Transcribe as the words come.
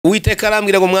Uwiteka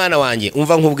arambwira ngo mwana wanjye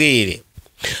umva nkubwire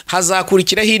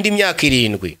hazakurikiraho indi myaka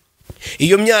 7.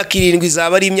 Iyo myaka 7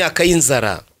 izaba ari imyaka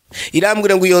y'inzara.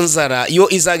 Irambwira ngo iyo nzara yo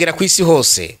izagera ku isi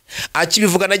hose.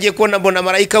 Akibivuga nagiye kubona mbona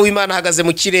marayika w'Imana ahagaze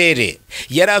mu kirere.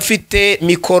 Yari afite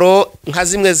mikoro nka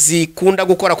zimwe zikunda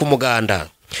gukora ku muganda.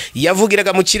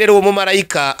 Yavugiraga mu kirere uwo mu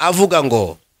marayika avuga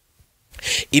ngo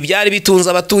ibyari bitunze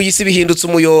abatuye isi bihindutse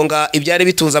umuyonga, ibyari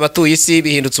bitunze abatuye isi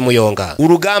bihindutse umuyonga.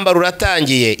 Urugamba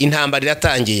ruratangiye, intambara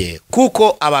iratangiye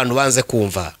kuko abantu banze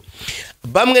kumva.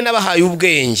 Bamwe nabahaye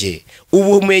ubwenge,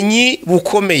 ubumenyi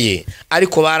bukomeye,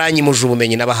 ariko baranyimuje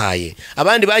ubumenyi nabahaye.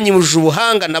 Abandi banyimuje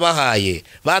ubuhanga nabahaye,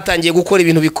 batangiye gukora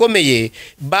ibintu bikomeye,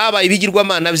 babaye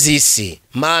ibigirwamana by'isi.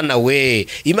 Mana we,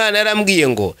 Imana yarambwiye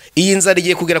ngo iyi nzara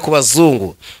igiye kugera ku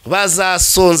bazungu,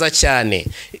 bazasonza cyane,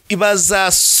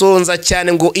 bazasonza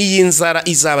cyane ngo iyi nzara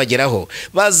izabageraho,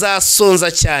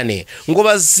 bazasonza cyane ngo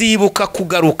bazibuka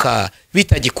kugaruka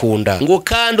bitagikunda. Ngo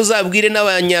kandi uzabwire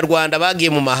n'abanyarwanda bagiye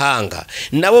mu mahanga,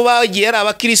 nabo bagiye ari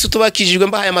abakristo bakijijwe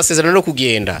mbahaye amasezerano no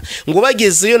kugenda, ngo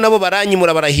bagezeyo nabo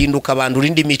baranyimura barahinduka bandura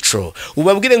indi mico.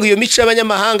 Ubabwire ngo iyo mico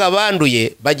y'abanyamahanga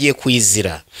banduye bagiye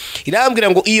kwizira. Irambwira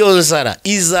ngo iyo nzara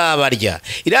izabarya.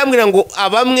 Irambwira ngo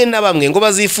abamwe na bamwe ngo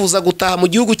bazifuza gutaha mu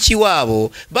gihugu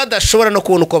cy'iwabo badashobora no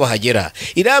kubona uko bahagera.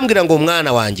 Irambwira ngo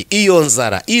mwana wanjye iyo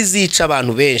nzara izica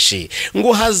abantu benshi,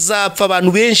 ngo hazapfa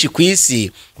abantu benshi ku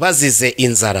isi bazize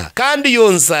inzara. Kandi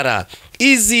iyo nzara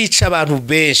izica abantu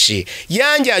benshi.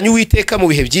 Yanjyanye Uwiteka mu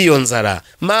bihe by'iyo nzara.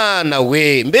 Mana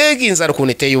we, mbega inzara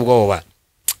ukuntu iteye ubwoba.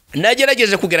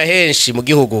 Nagerageje kugera henshi mu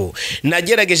gihugu,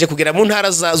 nagerageje kugera mu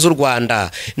ntara z'u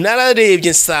Rwanda,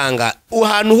 nararebye nsanga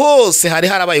ahantu hose hari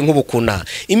harabaye nk'ubukuna.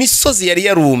 Imisozi yari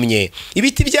yarumye,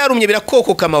 ibiti byarumye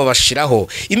birakokoka amabashiraho,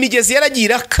 imigezi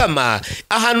yaragira kama.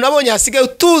 Ahantu nabonye hasigaye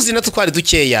utuzi na twari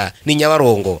dukeya ni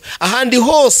Nyabarongo. Ahandi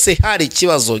hose hari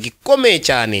ikibazo gikomeye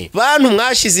cyane. Bantu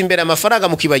mwashize imbere amafaranga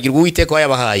mukibagirwa Uwiteka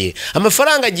wayabahaye.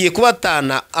 Amafaranga agiye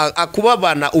kubatana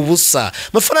akubabana ubusa,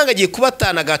 amafaranga agiye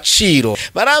kubatana agaciro.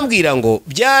 Barambwira ngo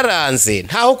byaranze,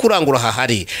 ntaho kurangura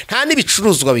hahari, nta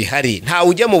n'ibicuruzwa bihari, nta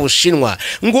ujya mu Bushinwa,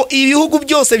 ngo ibihugu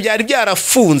byose byari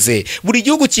byarafunze, buri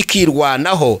gihugu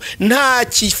kikirwanaho, nta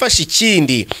kifasha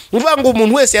ikindi. Uvuga ngo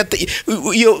umuntu wese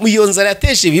iyo nzara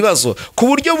yateje ibibazo ku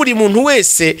buryo buri muntu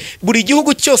wese, buri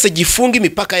gihugu cyose gifunga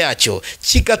imipaka yacyo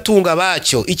kigatunga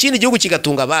bacyo, ikindi gihugu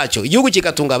kigatunga bacyo, igihugu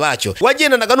kigatunga bacyo.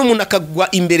 Wagendanaga n'umuntu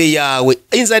akagwa imbere yawe,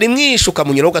 inzara imwishuka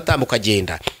mu nyura ugatambuka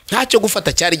agenda, ntacyo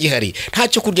gufata cyari gihari,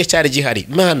 ntacyo kurya cyari gihari.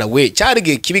 Mana we,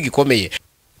 cyari kibi gikomeye.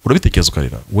 Urabitekereza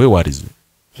ukarira, we warize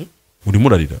urimo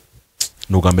urarira,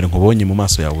 n'ubwa mbere nkubonye mu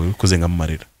maso yawe ukoze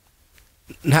nk'amarira.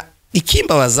 Nta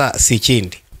ikimbabaza si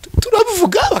ikindi,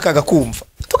 turavuga bakaga kumva,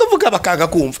 tukavuga bakaga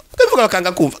kumva, tukavuga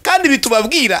bakaga kumva, kandi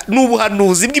bitubabwira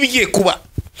n'ubuhanuzi bw'ibigiye kuba.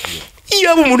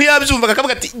 Iyo umuntu yabyumva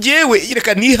akavuga ati jewe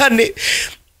reka nihane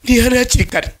hakiri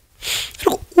kare,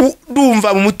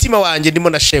 ndumva mu mutima wanjye ndimo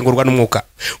nashengurwa n'umwuka,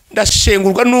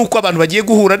 ndashengurwa nuko abantu bagiye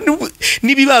guhura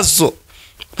n'ibibazo,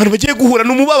 abantu bagiye guhura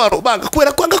n'umubabaro banga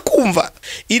kubera kwanga kumva.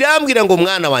 Irambwira ngo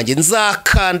mwana wanjye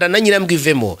nzakanda na Nyirambwa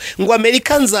ivemo, ngo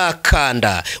Amerika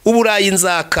nzakanda, Uburayi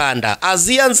nzakanda,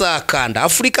 Aziya nzakanda,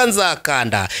 Afurika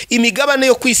nzakanda, imigabane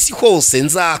yo kwisi hose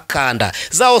nzakanda,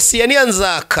 za Oceania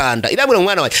nzakanda. Irambwira ngo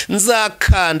mwana wanjye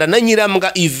nzakanda na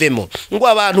Nyirambwa ivemo, ngo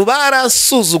abantu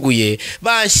barasuzuguye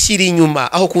banshyira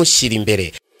inyuma aho kunshyira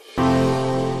imbere.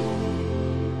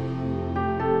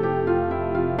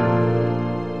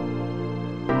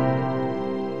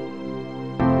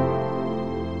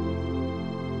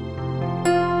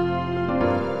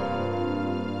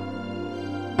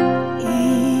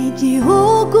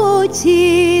 Igihugu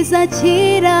cyiza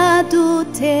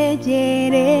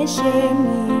kiradutegereje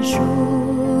mu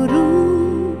ijuru,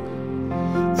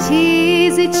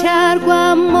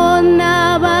 kizicarwamo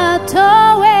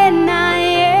n'abatowe na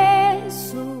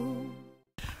Yesu.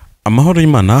 Amahoro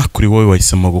y'Imana kuri wowe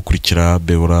wahisemo gukurikira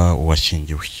Beulah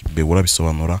Uwashyingiwe. Beulah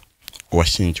bisobanura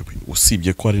uwashyingiwe.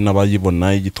 Usibye ko hari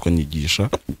n'abayibona igitwa nyigisha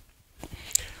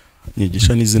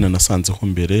n'izina nasanzeho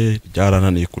mbere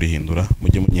ryarananiye kurihindura,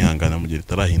 mujye munyihangana mu gihe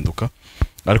ritarahinduka,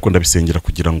 ariko ndabisengera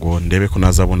kugira ngo ndebe ko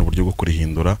nazabona uburyo bwo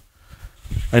kurihindura.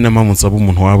 Ari nampamvu nsaba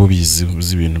umuntu waba ubizi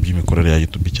ibintu by'imikorere ya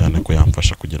YouTube cyane ko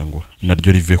yamfasha kugira ngo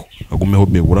naryo riveho, agumeho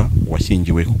Beulah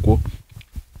Uwashyingiwe, kuko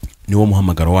niwo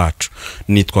muhamagaro wacu.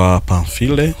 Nitwa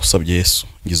Pamphile usabye Yesu,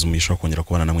 ngize umugisha kongera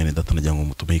kubana na mwene data, nagira ngo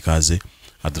mutume ikaze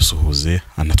adusuhuze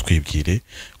anatwibwire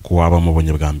ko waba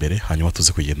mubonye bwa mbere, hanyuma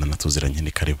tuze kugendana tuziranye.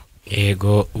 Ni karibu.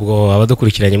 Yego, ubwo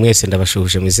abadukurikiranye mwese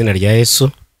ndabashuhuje mu izina rya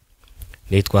Yesu.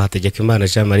 Nitwa Hategekimana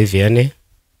Jean Marie Vianney,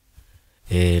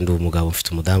 ndi umugabo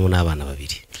mfite umudamu n'abana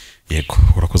 2. Yego,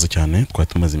 urakoze cyane. Twari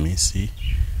tumaze iminsi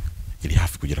iri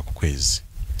hafi kugera ku kwezi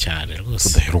cyane rwose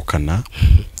tudaherukana.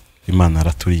 Imana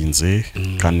araturinze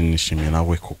kandi nishimiye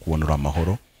nawe ko kubonera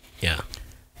amahoro.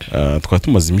 Twari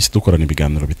tumaze iminsi dukorana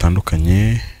ibiganiro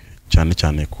bitandukanye cyane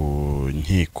cyane ku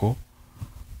nkiko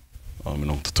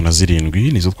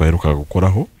 37 nizo twaherukaga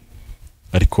gukoraho,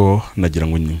 ariko nagira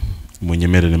ngo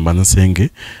munyemerere mbanze nsenge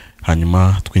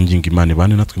hanyuma twinginga Imana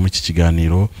ibane natwe muri iki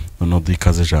kiganiro. Noneho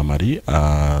dukaze Jean Marie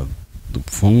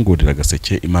dupfungurira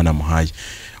agaseke Imana muhaye.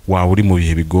 Wawe uri mu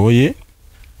bihe bigoye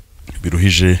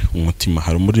biruhije umutima.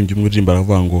 Hari umuririmbyi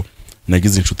baravuga ngo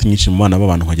nagize inshuti nyinshi mu bana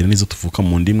b'abantu nkagira nizo tuvuka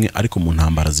mu ndimwe, ariko mu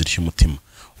ntambara zirishya umutima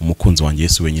umukunzi wanjye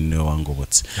Yesu wenyine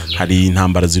wangobotse. Hari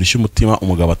intambara zirishya umutima,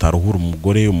 umugabo ataruhura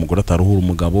umugore, umugore ataruhura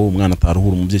umugabo, umwana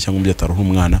ataruhura umubyeyi cyangwa umubyeyi ataruhura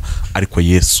umwana, ariko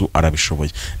Yesu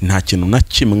arabishoboye. Nta kintu na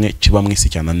kimwe kiba mwisi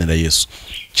cyananira Yesu,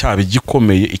 cyaba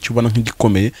igikomeye, icyo ubona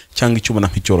nk'igikomeye cyangwa icyo ubona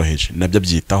nk'icyoroheje, nabyo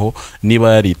byitaho.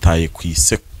 Niba yaritaye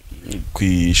ku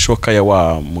ishoka ya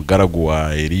wa mugaragu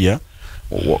wa Eliya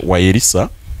wa Elisa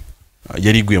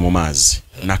yari iguye mu mazi,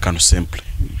 n'akantu simple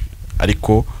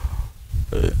ariko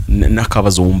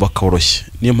n'akabazo wumva koroshye.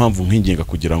 Niyo mpamvu nkinginga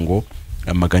kugira ngo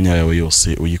amaganya yawe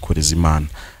yose uyikoreze Imana.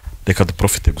 Reka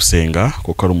duprofite gusenga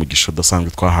kuko ari umugisha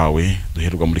udasanzwe twahawe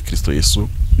duherwa muri Kristo Yesu,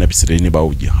 n'Abisirayeli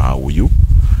bawugihawe uyu.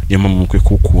 Niyo mpamvu mukwiye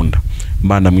kuwukunda.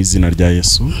 Imana mu izina rya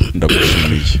Yesu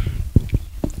ndagushimiye,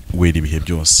 wera ibihe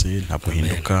byose ntabwo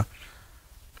hinduka,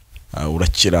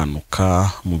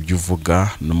 urakiranuka mu byo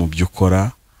uvuga no mu byo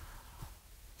ukora.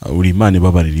 Uri Imana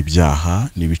ibabarira ibyaha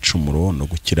n'ibicumuro no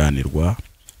gukiranirwa,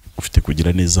 ufite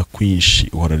kugira neza kwinshi,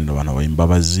 uhoranira abantu bawe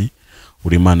imbabazi.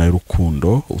 Uri Imana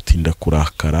y'urukundo, utinda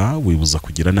kurakara, wibuza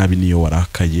kugira nabi niyo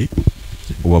warakaye.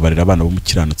 Ubabarira abana bo mu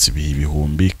kiranutsi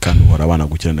ibihumbi, kandi uhora abana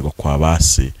gukiranirwa kwa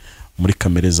base. Muri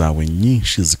kamere zawe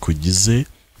nyinshi zikugize,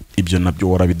 ibyo nabyo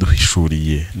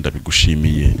warabiduhishuriye,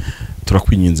 ndabigushimiye.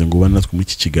 Turakwinginze ngo ubane natwe muri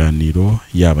iki kiganiro,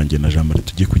 yaba nge na Jean Marie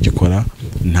tugiye kugikora,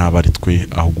 ntaba ari twe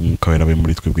ahubwo umwuka wera abe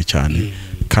muri twebwe cyane.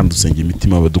 Kandi usenge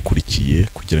imitima abadukurikiye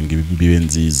kugira ngo ibi bibe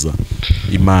nziza.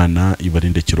 Imana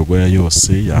ibarinde kirogoya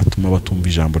yose yatuma batumva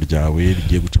ijambo ryawe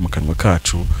rigiye guca mu kanwa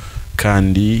kacu,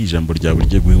 kandi ijambo ryawe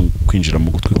rigiye kwinjira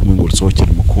mu gutwi kumwe ngo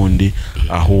risohokere mu kundi,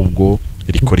 ahubwo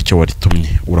rikora icyo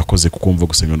waritumye. Urakoze kukumva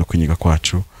gusenga no kwinyiga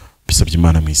kwacu, bisabye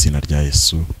Imana mu izina rya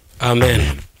Yesu,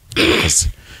 amen.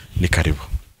 Ni karibu.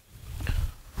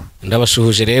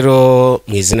 Ndabashuhuje rero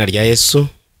mu izina rya Yesu.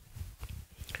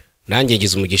 Nanjye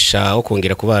ngize umugisha wo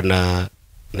kongera kubana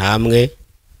namwe,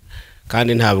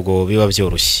 kandi ntabwo biba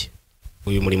byoroshye.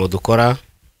 Uyu murimo dukora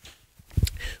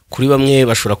kuri bamwe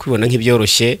bashobora kwibona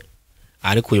nk'ibyoroshye,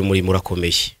 ariko uyu murimo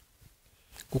urakomeye.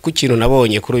 Kuko ikintu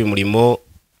nabonye kuri uyu murimo,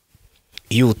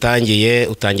 iyo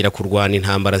utangira kurwana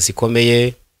intambara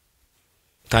zikomeye,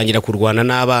 utangira kurwana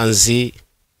n'abanzi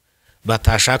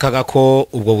batashakaga ko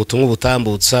ubwo butumwa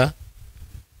butambutsa.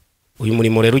 Uyu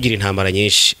murimo rero ugira intambara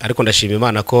nyinshi, ariko ndashima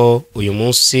Imana ko uyu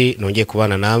munsi nongeye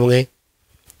kubana namwe.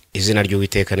 Izina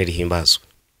ry'Uwiteka nirihimbazwe.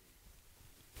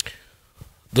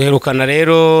 Duherukana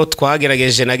rero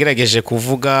nagerageje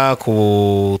kuvuga ku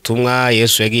butumwa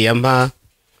Yesu yagiye ampa.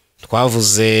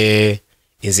 Twavuze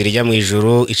inzira ijya mu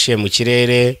ijuru iciye mu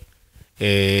kirere,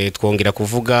 twongera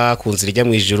kuvuga ku nzira ijya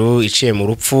mu ijuru iciye mu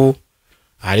rupfu.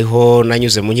 Hariho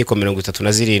nanyuze mu nkiko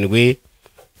 37,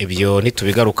 ibyo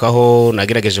ntitubigarukaho.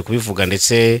 Nagerageje kubivuga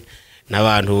ndetse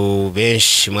n'abantu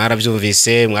benshi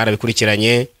mwarabyumvise,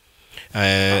 mwarabikurikiranye.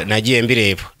 Nagiye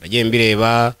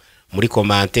mbireba muri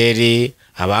komanteri,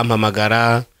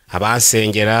 abampamagara,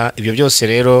 abansengera. Ibyo byose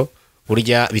rero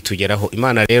burya bitugeraho.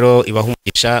 Imana rero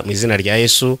ibahumugisha mu izina rya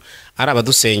Yesu, ari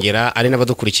abadusengera ari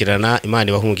n'abadukurikirana. Imana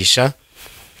ibahumugisha,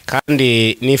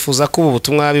 kandi nifuza ko ubu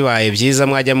butumwa bibaye byiza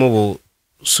mwajya mu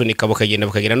sunika bukagenda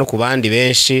bukagera no ku bandi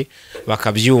benshi,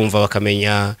 bakabyumva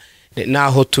bakamenya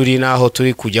naho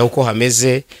turi kujya uko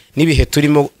hameze n'ibihe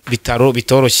turimo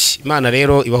bitoroshye. Imana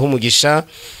rero ibahumugisha.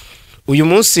 Uyu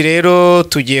munsi rero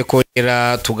tugiye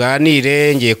kongera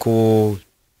tuganire, ngiye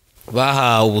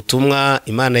kubaha ubutumwa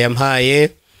Imana yampaye.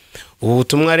 Ubu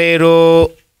butumwa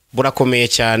rero burakomeye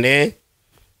cyane.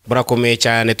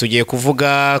 Tugiye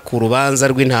kuvuga ku rubanza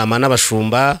rw'intama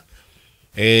n'abashumba.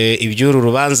 Iby'uru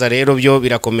rubanza rero byo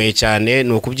birakomeye cyane,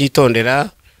 ni ukubyitondera.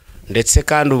 Ndetse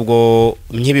kandi ubwo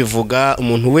nkibivuga,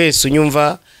 umuntu wese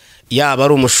unyumva, yaba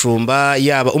ari umushumba,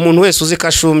 yaba umuntu wese uzi ko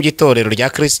ashumbye itorero rya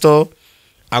Kristo,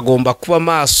 agomba kuba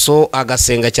maso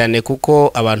agasenga cyane,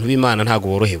 kuko abantu b'Imana ntago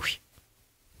borohewe.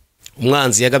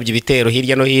 Umwanzi yagabye ibitero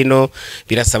hirya no hino.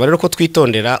 Birasaba rero ko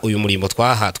twitondera uyu murimo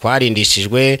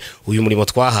twarindishijwe, uyu murimo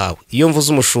twahawe. Iyo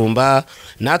mvuze umushumba,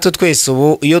 natwe twese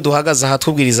ubu iyo duhagaze aha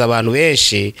tubwiriza abantu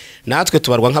benshi, natwe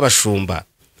tubarwa nk'abashumba.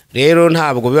 Rero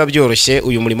ntabwo biba byoroshye,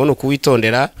 uyu murimo no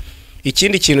kuwitondera.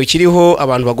 Ikindi kintu kiriho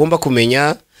abantu bagomba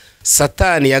kumenya,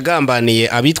 Satani yagambaniye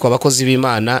abitwa abakozi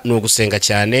b'Imana ni ugusenga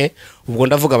cyane. Ubwo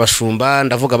ndavuga abashumba,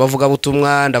 ndavuga abavuga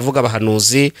butumwa, ndavuga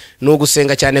abahanuzi, ni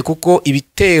ugusenga cyane kuko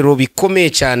ibitero bikomeye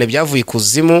cyane byavuye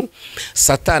ikuzimu.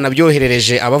 Satani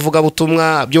abyoherereje abavuga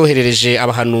butumwa, abyoherereje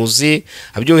abahanuzi,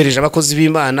 abyoherereje abakozi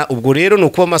b'Imana. Ubwo rero ni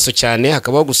ukuba maso cyane,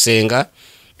 hakabaho gusenga.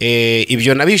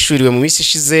 Ibyo nabishuriwe mu minsi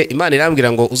ishize. Imana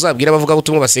irambwira ngo uzabwire abavuga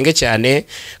butumwa basenge cyane,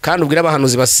 kandi ubwire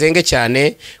abahanuzi basenge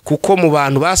cyane, kuko mu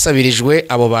bantu basabirijwe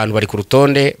abo bantu bari ku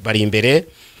rutonde, bari imbere.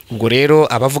 Ubwo rero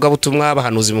abavuga butumwa,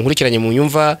 abahanuzi munkurikiranye mu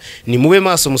nyumva, ni mube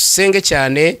maso musenge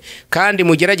cyane, kandi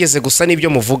mugerageze gusa n'ibyo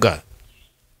muvuga.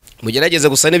 Mugerageze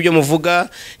gusa n'ibyo muvuga,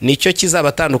 nicyo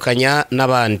kizabatandukanya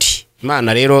n'abandi.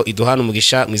 Imana rero iduhana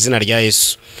umugisha mu izina rya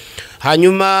Yesu.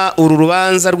 Hanyuma uru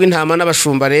rubanza rw'intama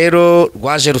n'abashumba rero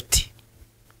rwaje ruti,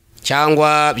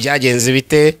 cyangwa byagenze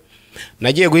bite?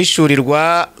 Nagiye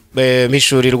guhishurirwa,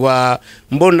 mpishurirwa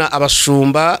mbona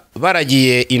abashumba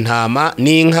baragiye intama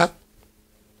n'inka.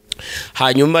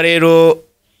 Hanyuma rero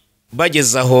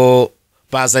bageze aho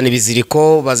bazana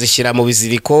ibiziriko, bazishyira mu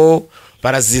biziriko,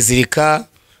 barazizirika.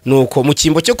 Nuko mu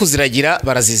cyimbo cyo kuziragira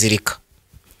barazizirika.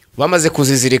 Bamaze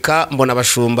kuzizirika mbona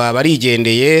abashumba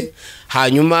barigendeye.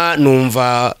 Hanyuma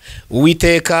numva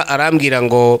Uwiteka arambwira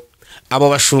ngo abo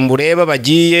bashumba ureba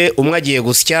bagiye, umwe agiye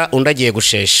gusya, undi agiye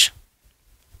gushesha.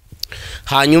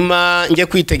 Hanyuma njye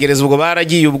kwitegereza, ubwo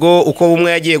baragiye, ubwo uko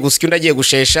umwe yagiye gusya undi agiye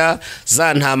gushesha,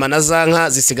 za ntama na za nka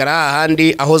zisigara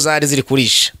hahandi aho zari ziri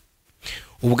kurisha.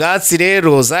 Ubwatsi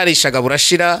rero zarishaga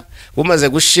burashira. Bumaze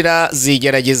gushira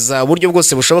zigerageza uburyo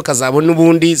bwose bushoboka zabona,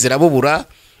 ubundi zirabubura.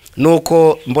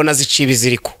 Nuko mbona ziciye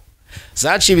ibiziriko.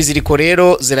 Zaciye ibiziriko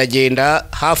rero ziragenda.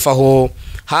 Hafi aho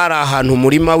hari ahantu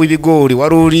umurima w'ibigori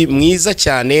wari uri mwiza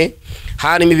cyane,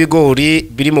 harimo ibigori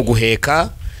biri mu guheka,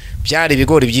 byari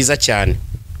ibigori byiza cyane.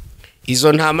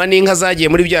 Izo ntama n'inka zagiye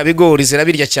muri bya bigori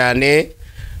zirabirya cyane.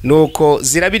 Nuko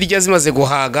zirabirya, zimaze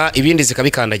guhaga ibindi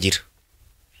zikabikandagira.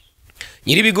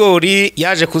 Nyiribigori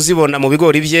yaje kuzibona mu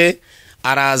bigori bye,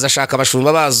 araza ashaka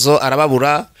abashumba bazo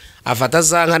arababura. Afata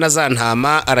za nka na za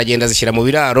ntama aragenda azishyira mu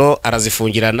biraro,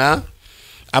 arazifungirana.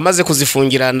 Amaze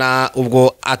kuzifungirana,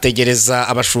 ubwo ategereza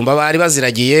abashumba bari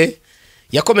baziragiye.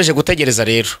 Yakomeje gutegereza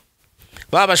rero.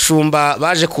 Ba bashumba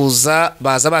baje kuza,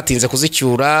 baza batinze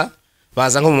kuzicyura,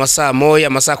 baza nko mu masaa moya,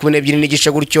 amasaa 12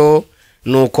 n'igice gutyo.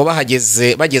 Nuko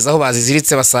bageze aho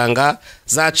baziziritse basanga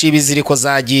zaciye ibiziriko,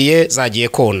 zagiye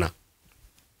kona.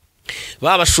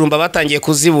 Ba bashumba batangiye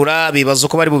kuzibura, bibaza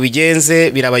uko bari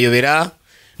bubigenze, birabayobera.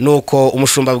 Nuko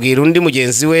umushumba abwira undi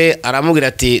mugenzi we, aramubwira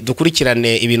ati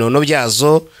dukurikirane ibinono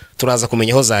byazo, turaza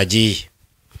kumenya aho zagiye.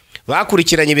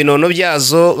 Bakurikiranye ibinono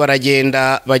byazo,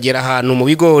 baragenda bagera ahantu mu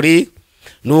bigori.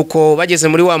 Nuko bageze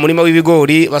muri wa murima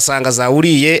w'ibigori basanga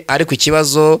zawuriye, ariko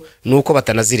ikibazo nuko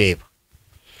batanazireba.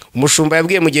 Umushumba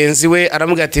yabwiye mugenzi we,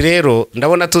 aramubwira ati rero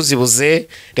ndabona tuzibuze,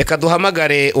 reka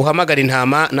uhamagare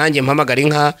intama, nanjye mpamagara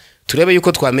inka, turebe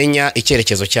yuko twamenya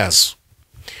icyerekezo cyazo.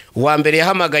 Uwa mbere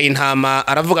yahamagaye intama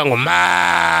aravuga ngo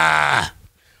ma.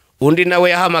 Undi nawe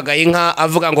yahamagaye inka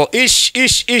avuga ngo ish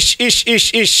ish ish ish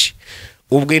ish ish.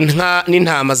 Ubwo inka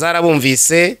n'intama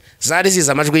zarabumvise, zari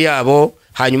ziza amajwi yabo,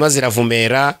 hanyuma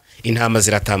ziravumera, intama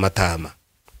ziratamatama.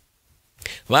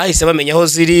 Bahise bamenya aho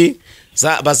ziri,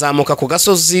 bazamuka ku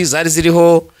gasozi zari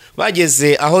ziriho.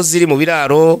 Bageze aho ziri mu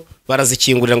biraro,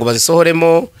 barazikingurira ngo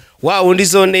bazisohoremo. Wa undi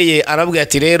zoneye arabwira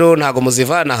ati rero ntago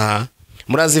muzivana aha,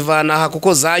 murazivana aha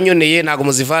kuko zanyoneye, ntago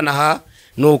muzivana aha.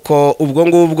 Nuko ubwo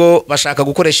ngubwo bashaka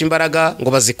gukoresha imbaraga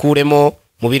ngo bazikuremo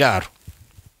mu biraro.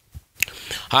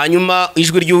 Hanyuma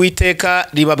ijwi ry'Uwiteka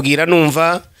ribabwira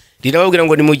numva, rirababwira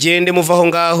ngo nimugende muva aho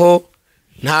ngaho,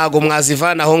 ntago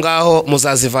mwazivana aho ngaho,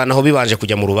 muzazivana aho bibanje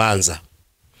kujya mu rubanza.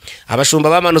 Abashumba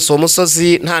bamanutse uwo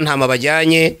musozi, nta ntama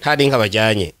bajyanye, nta n'inka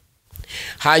bajyanye.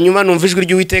 Hanyuma numva ijwi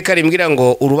ry'Uwiteka rimbwira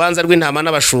ngo urubanza rw'intama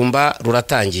n'abashumba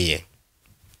ruratangiye.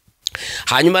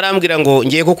 Hanyuma arambwira ngo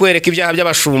ngiye kukwereka ibyaha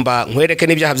by'abashumba, nkwereke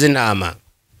n'ibyaha by'intama.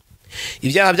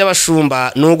 Ibyaha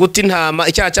by'abashumba ni uguta intama.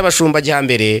 Icyaha cy'abashumba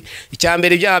gihambere,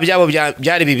 icyambere ibyaha byabo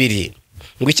byari bibiri.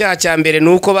 Ngo icyaha cya mbere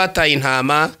nuko bataye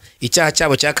intama, icyaha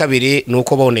cyabo cya kabiri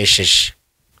nuko bonesheje.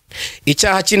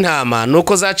 Icyaha cy'intama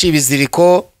nuko zaciye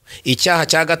ibiziriko, icyaha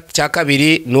cya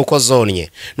kabiri nuko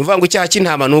zonye. Nuvuga ngo icyaha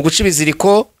cy'intama ni uguca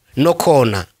ibiziriko no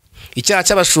kona. Icyaha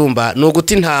cy'abashumba ni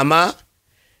uguta intama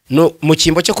mu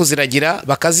cyimbo cyo kuziragira,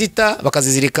 bakazita,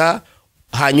 bakazizirika,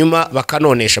 hanyuma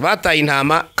bakanonesha. Bataye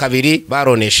intama kabiri,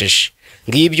 baronesheje.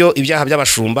 Ngibyo ibyaha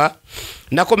by'abashumba.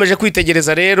 Nakomeje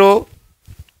kwitegereza rero,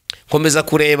 komeza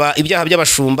kureba ibyaha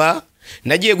by'abashumba.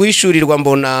 Nagiye guhishurirwa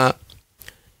mbona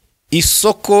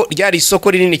isoko, ryari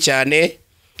isoko rinini cyane.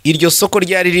 Iryo soko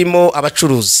ryari ririmo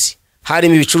abacuruzi,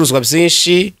 harimo ibicuruzwa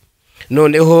byinshi.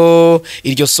 noneho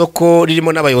iryo soko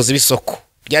ririmo n'abayobozi b'isoko,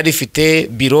 ryari rifite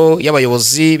biro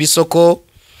y'abayobozi b'isoko.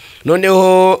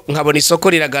 Noneho nkabona isoko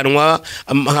riraganwa,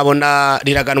 nkabona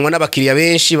riraganwa n'abakiriya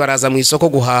benshi baraza mu isoko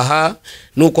guhaha,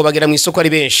 nuko bagera mu isoko ari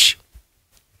benshi.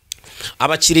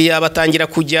 Abakiriya batangira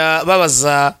kujya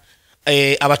babaza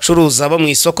abacuruza bo mu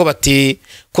isoko bati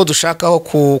ko dushakaho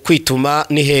kwituma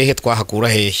ni hehe twahakura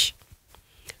hehe.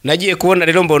 Nagiye kubona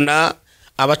rero mbona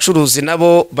abacuruzi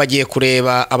nabo bagiye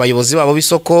kureba abayobozi babo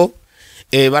b'isoko,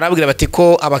 barabwira bati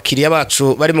ko abakiriya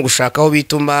bacu barimo gushakaho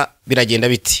bituma biragenda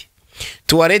biti.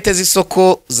 Tuwarete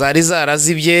z'isoko zari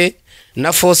zarazibye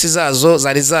na fosi zazo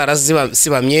zari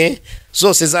zarazibamye,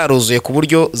 zose zaruzuye ku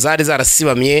buryo zari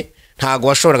zarasibamye, ntago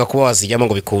washoboraga kuba wazijyamo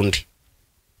ngo bikunde.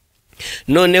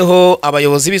 Noneho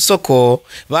abayobozi b'isoko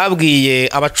babwiye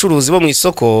abacuruzi bo mu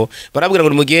isoko, barabwira ngo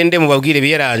mugende mubabwire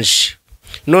biyaranje.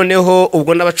 Noneho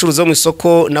ubwo n'abacuruzi bo mu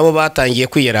isoko nabo batangiye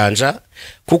kwiyaranja,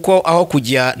 kuko aho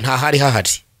kujya nta hari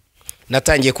hahari.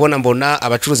 Natangiye kubona mbona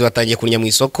abacuruzi batangiye kunya mu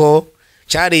isoko,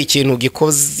 cyari ikintu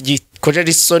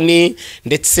gikojeje isoni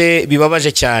ndetse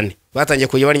bibabaje cyane. Batangiye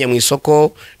kujya barnya mu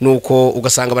isoko, nuko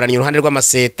ugasanga baranya uruhande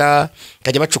rw'amaseta,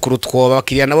 kajya bacukura utwoba,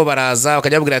 abakiriya nabo baraza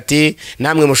bakajya babwira ati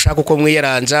namwe mushaka uko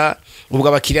mwiyaranja. Ubwo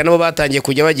abakiriya nabo batangiye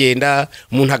kujya bagenda,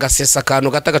 umuntu agasesa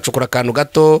akantu gato, agacukura akantu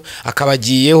gato,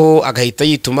 akabagiyeho agahita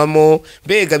yitumamo.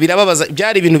 Mbega birababaza,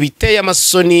 byari ibintu biteye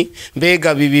amasoni.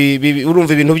 Mbega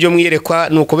urumva ibintu byo mwiyerekwa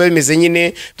nuko bimeze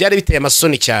nyine, byari biteye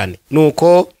amasoni cyane.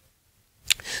 Nuko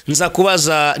nza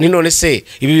kubaza ni none se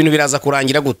ibi bintu biraza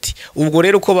kurangira gute? Ubwo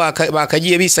rero uko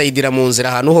bakagiye bisayidira mu nzira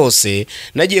ahantu hose,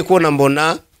 nagiye kubona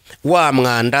mbona wa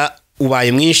mwanda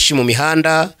ubaye mwinshi mu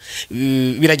mihanda,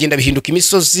 biragenda bihinduka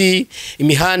imisozi,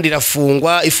 imihanda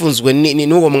irafungwa, ifunzwe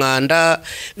n'uwo mwanda,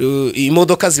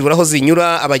 imodoka ziburaho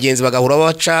zinyura, abagenzi bagahura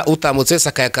baca, utambutse wese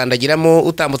akayakandagiramo,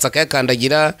 utambutse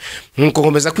akayakandagira. Nkuko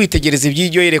nkomeza kwitegereza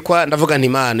iby'iryo yerekwa, ndavuga nti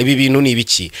Imana, ibi bintu ni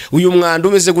ibiki? Uyu mwanda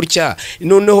umeze gutya,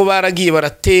 noneho baragiye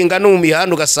baratenga no mu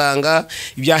mihanda, ugasanga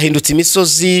byahindutse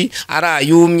imisozi,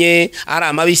 arayumye, ari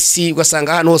amabisi,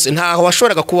 ugasanga ahantu hose ntaho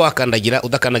washoboraga kuba wakandagira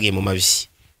udakandagiye mu mabisi.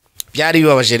 Byari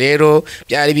bibabaje rero,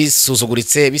 byari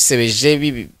bisuzuguritse, bisebeje,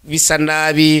 bisa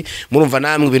nabi. Murumva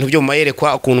namwe ibintu byo mu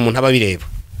mayerekwa ukuntu umuntu aba bireba.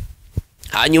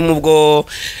 Hanyuma ubwo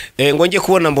ngo ngiye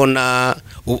kubona mbona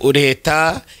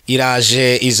leta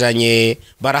iraje izanye,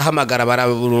 barahamagara,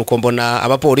 baruko mbona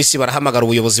abapolisi barahamagara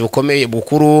ubuyobozi bukomeye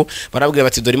bukuru, barabwira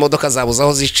bati dore imodoka zabuze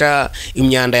aho zica,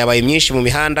 imyanda yabaye myinshi mu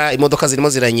mihanda, imodoka zirimo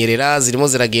ziranyerera, zirimo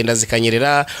ziragenda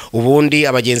zikanyerera, ubundi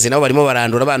abagenzi nabo barimo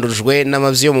barandura, bandurujwe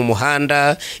n'amavyo yo mu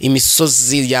muhanda,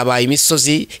 imisozi yabaye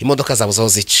imisozi, imodoka zabuze aho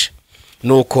zica.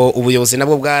 Nuko ubuyobozi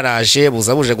nabwo bwaraje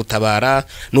buza buje gutabara,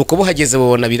 nuko buhageze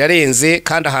bubona birarenze,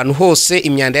 kandi ahantu hose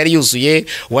imyanda yari yuzuye.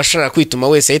 Uwashaka kwituma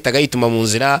wese yahitaga yituma mu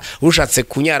nzira, ushatse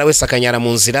kunyara wese akanyara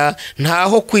mu nzira,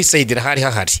 ntaho kwisayidira hari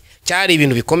hahari. Cyari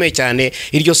ibintu bikomeye cyane.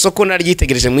 Iryo soko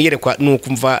naryitegereje mwiyerekwa,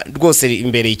 nukumva rwose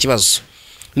imbere ikibazo.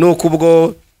 Nuko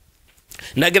ubwo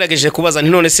nagerageje kubaza nti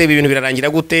none se ibi bintu birarangira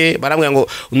gute? Barambwira ngo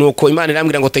nuko Imana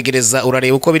irambwira ngo tegereza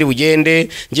urareba uko biri bugende.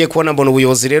 Ngiye kubona mbona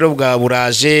ubuyobozi rero bwa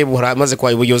buraje, buramaze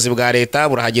kwa ubuyobozi bwa leta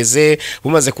burahageze,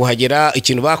 bumaze kuhagera.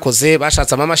 Ikintu bakoze,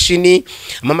 bashatse amamashini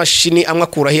amwe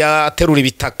akuraho aterura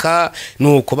ibitaka,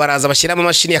 nuko baraza bashyira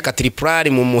amamashini ya katriplari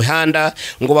mu muhanda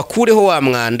ngo bakureho wa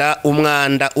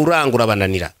umwanda urangura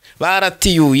bananira.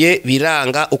 Baratiyuye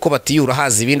biranga, uko batiyura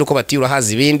hazi ibindi, uko batiyura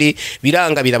hazi ibindi,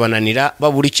 biranga birabananira,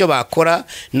 babura icyo bakora.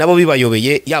 Nabo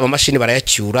bibayobeye, yaba mashini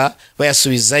barayacyura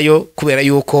bayasubizayo, kubera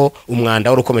yuko umwanda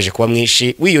wari ukomeje kuba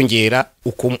mwinshi wiyongera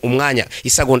umwanya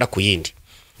isagonda ku yindi.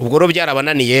 Ubwo rero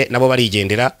byarabananiye, nabo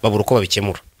barigendera, babura uko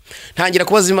babikemura. Ntangira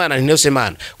kubaza Imana nti nose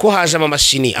Imana, ko haje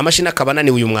amashini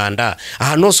akabananiwe uyu mwanda,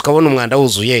 ahantu hose ukabona umwanda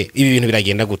wuzuye, ibi bintu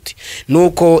biragenda gute?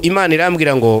 Nuko Imana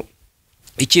irambwira ngo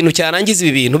ikintu cyarangiza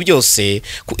ibi bintu byose,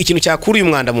 ikintu cyakura uyu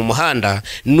mwanda mu muhanda,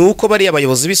 nuko bari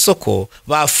abayobozi b'isoko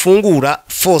bafungura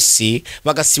fosi,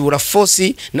 bagasibura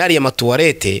fosi nari ya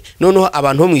matuwarete, noneho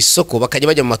abantu bo mu isoko bakajya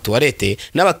bajya mu matuwarete,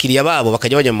 n'abakiriya babo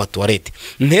bakajya bajya mu matuwarete.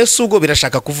 Ntese ubwo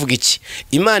birashaka kuvuga iki?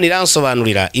 Imana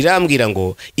iransobanurira, irambwira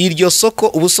ngo iryo soko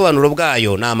ubusobanuro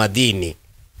bwayo ni amadini.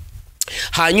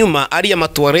 Hanyuma ari ya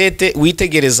matuwarete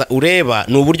witegereza ureba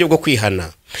ni uburyo bwo kwihana.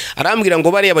 Arambwira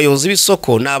ngo bari abayobozi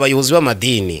b'isoko na abayobozi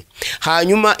b'amadini.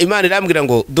 Hanyuma Imana irambwira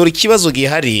ngo dore ikibazo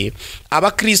gihari,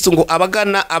 abakristo ngo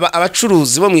abagana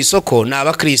abacuruzi bo mu isoko na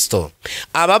abakristo,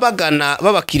 ababagana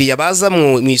babakiriya baza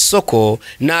mu isoko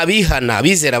na abihana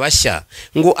bizera bashya.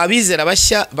 Ngo abizera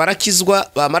bashya barakizwa,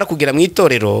 bamara kugera mu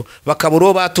itorero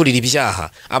bakaburo baturira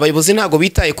ibyaha. Abayobozi ntago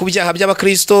bitaye ku byaha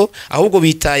by'abakristo, ahubwo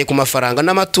bitaye ku mafaranga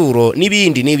n'amaturo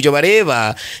n'ibindi, nibyo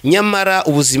bareba. Nyamara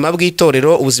ubuzima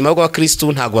bw'itorero, ubuzima bw'abakristo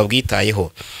ntago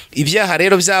babwitayeho. Ibyaha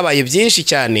rero byabaye byinshi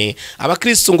cyane,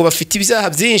 abakristo ngo bafite ibyaha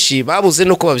byinshi babuze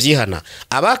nuko babyihana.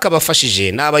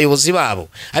 Abakabafashije ni abayobozi babo,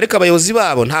 ariko abayobozi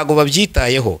babo ntago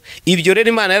babyitayeho. Ibyo rero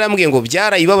Imana yarambwiye ngo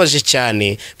byarayibabaje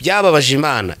cyane, byababaje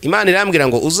Imana. Imana irambwira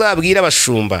ngo uzabwire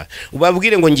abashumba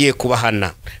ubabwire ngo ngiye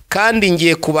kubahana, kandi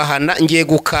ngiye kubahana, ngiye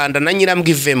gukanda na Nyirambwa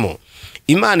ivemo.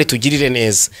 Imana itugirire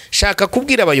neza. Shaka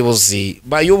kubwira abayobozi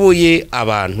bayoboye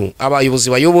abantu, abayobozi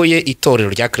bayoboye itorero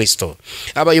rya Kristo,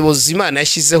 abayobozi Imana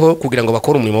yashyizeho kugira ngo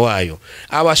bakore umurimo wayo.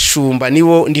 Abashumba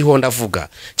nibo ndiho ndavuga,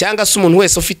 cyangwa se umuntu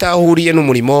wese ufite aho ahuriye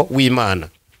n'umurimo w'Imana.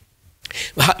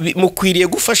 Mukwiriye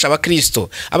gufasha abakristo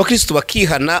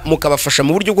bakihana, mukabafasha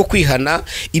mu buryo bwo kwihana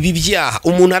ibi byaha.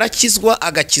 Umuntu arakizwa,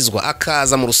 agakizwa,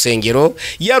 akaza mu rusengero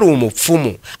yari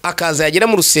umupfumu, akaza yagera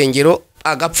mu rusengero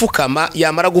agapfukama,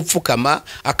 yamara gupfukama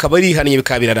akaba yihaniye,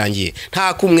 bikaba birarangiye,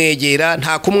 nta kumwegera,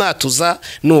 nta kumwatuza.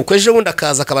 Nuko ejo bundi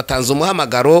akaza akabatanza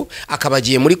umuhamagaro,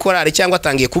 akabagiye muri korari cyangwa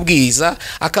atangiye kubwiriza,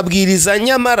 akabwiriza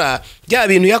nyamara bya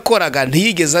bintu yakoraga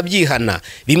ntiyigeze abyihana.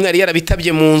 Bimwe yari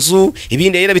yarabitabye mu nzu,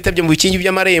 ibindi yari yarabitabye mu bikingi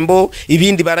by'amarembo,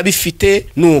 ibindi barabifite.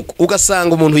 Nuko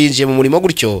ugasanga umuntu yinjiye mu murimo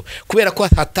gutyo kubera ko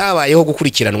hatabayeho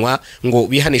gukurikiranwa ngo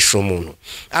bihanishe umuntu.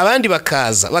 Abandi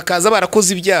bakaza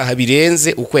barakoze ibyaha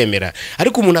birenze ukwemera,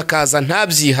 ariko umuntu akaza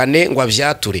ntabyihane ngo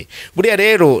abyature. Buriya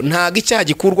rero ntago icyaha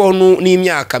gikurwaho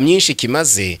n'imyaka myinshi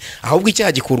kimaze, ahubwo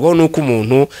icyaha gikurwaho nuko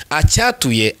umuntu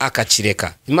acyatuye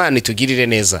akakireka. Imana itugirire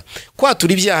neza.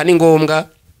 Kwatura ibyaha ni ngombwa,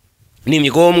 ni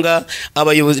ngombwa.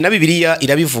 Abayobozi na Bibiliya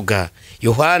irabivuga.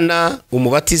 Yohana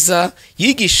umubatiza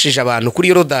yigishije abantu kuri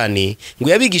Yorodani, ngo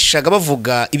yabigishaga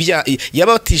bavuga ibyaha,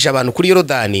 yabatije abantu kuri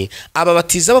Yorodani,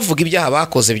 ababatiza bavuga ibyaha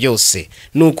bakoze byose.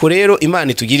 Nuko rero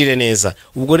Imana itugirire neza.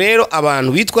 Ubwo rero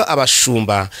abantu bitwa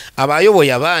abashumba,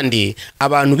 abayoboye abandi,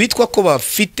 abantu bitwa ko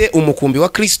bafite umukumbi wa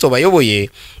Kristo bayoboye,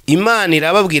 Imana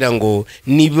irababwira ngo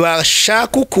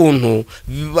nibashaka ukuntu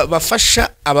bafasha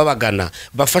ababagana,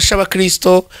 bafasha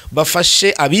abakristo,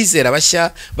 bafashe abizera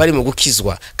bashya bari mu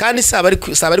gukizwa. Kandi saba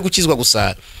ari gukizwa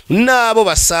gusa, nabo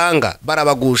basanga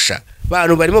barabagusha.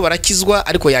 Abantu barimo barakizwa,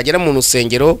 ariko yagera mu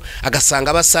rusengero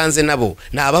agasanga basanze nabo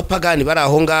ni abapagani bari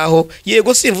aho ngaho.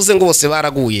 Yego simvuze ngo bose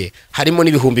baraguye, harimo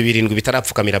n'ibihumbi 7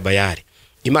 bitarapfukamira Bayali.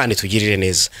 Imana itugirire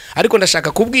neza. Ariko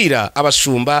ndashaka kubwira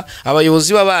abashumba,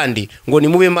 abayobozi b'abandi ngo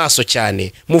nimube maso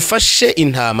cyane, mufashe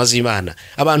intama z'Imana,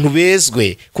 abantu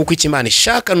bezwe, kuko icyo Imana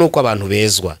ishaka nuko abantu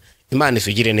bezwa. Imana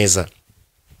itugire neza.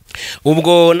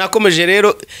 Ubwo nakomeje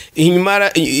rero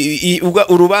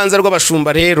urubanza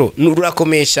rw'abashumba rero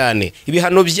rurakomeye cyane,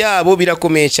 ibihano byabo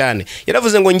birakomeye cyane.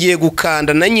 Yaravuze ngo ngiye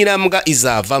gukanda na Nyirambwa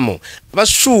izavamo.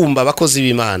 Bashumba bakozi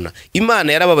b'Imana,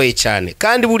 Imana yarababaye cyane.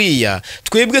 Kandi buriya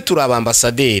twebwe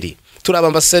turabambasaderi,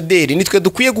 nitwe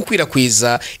dukwiye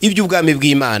gukwirakwiza iby'ubwami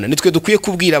bw'Imana, nitwe dukwiye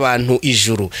kubwira abantu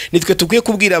ijuru, nitwe dukwiye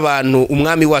kubwira abantu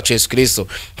umwami wacu Yesu Kristo,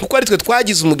 kuko ari twe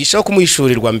twagize umugisha wo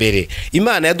kumuhishurirwa mbere.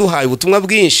 Imana yaduhaye ubutumwa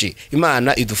bwinshi.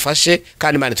 Imana idufashe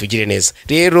kandi Imana itugire neza.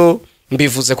 Rero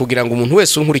mbivuze kugira ngo umuntu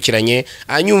wese unkurikiranye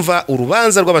anyumva,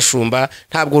 urubanza rw'abashumba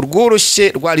ntabwo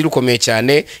rworoshye, rwari rukomeye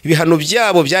cyane, ibihano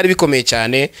byabo byari bikomeye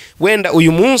cyane. Wenda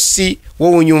uyu munsi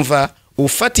wowe unyumva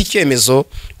ufata icyemezo,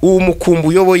 uwo mukumbi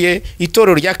uyoboye,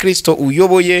 itorero rya Kristo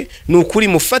uyoboye, nukuri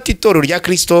mufata itorero rya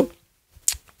Kristo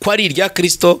ko ari irya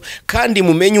Kristo, kandi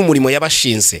mumenye umurimo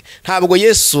yabashinze. Ntabwo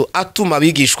Yesu atuma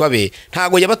abigishwa be,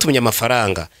 ntabwo yabatumye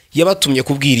amafaranga, yabatumye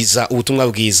kubwiriza ubutumwa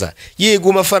bwiza. Yego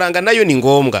amafaranga nayo ni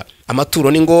ngombwa,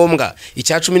 amaturo ni ngombwa,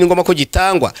 icyacumi ni ngombwa ko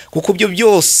gitangwa, kuko byo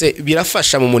byose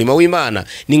birafasha mu murimo w'Imana.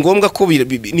 Ni ngombwa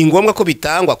ko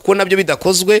bitangwa, kuko nabyo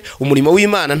bidakozwe umurimo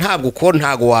w'Imana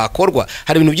ntabwo wakorwa.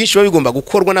 Hari ibintu byinshi biba bigomba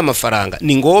gukorwa n'amafaranga,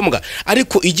 ni ngombwa.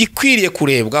 Ariko igikwiriye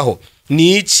kurebwaho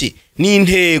ni iki? Ni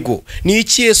intego. Ni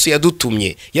iki Yesu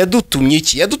yadutumye? Yadutumye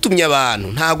iki? Yadutumye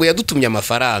abantu, ntago yadutumye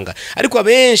amafaranga. Ariko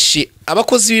abenshi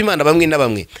abakozi b'Imana bamwe na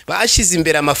bamwe bashyize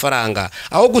imbere amafaranga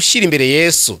aho gushyira imbere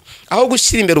Yesu, aho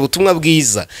gushyira imbere ubutumwa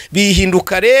bwiza,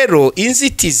 bihinduka rero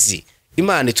inzitizi.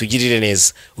 Imana itugirire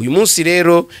neza. Uyu munsi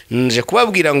rero nje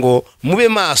kubabwira ngo mube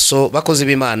maso bakozi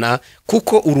b'Imana,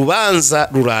 kuko urubanza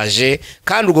ruraje,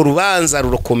 kandi urwo rubanza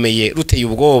rurokomeye, ruteye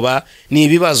ubwoba, ni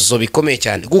ibibazo bikomeye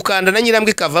cyane. Gukanda na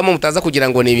Nyirambwa ikavamo, mutaza kugira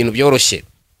ngo ni ibintu byoroshye.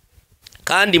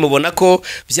 Kandi mubona ko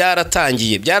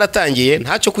byaratangiye,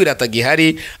 ntacyo kwirata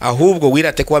gihari, ahubwo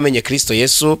wirate ko wamenye Kristo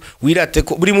Yesu, wirate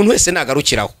ko buri muntu wese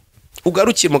nagarukiraho.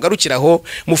 Mugarukiraho,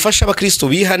 mufasha abakristo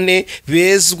bihane,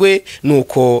 bezwe,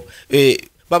 nuko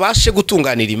babashe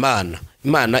gutunganira Imana.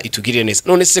 Imana itugirire neza.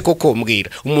 None se koko mbwira,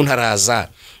 umuntu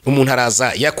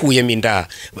araza yakuyemo inda,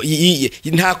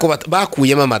 ntako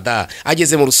bakuyemo amada,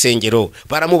 ageze mu rusengero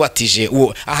baramubatije,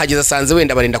 ahageze asanze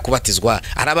wenda barenda kubatizwa,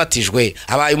 arabatijwe,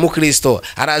 abaye umukristo,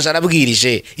 araje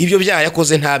arabwirije, ibyo byaha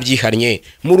yakoze ntabyihannye.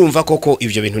 Murumva koko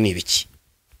ibyo bintu ni ibiki?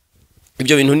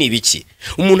 Ibyo bintu ni ibiki?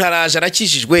 Umuntu araje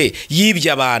arakijijwe,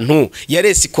 yibye abantu,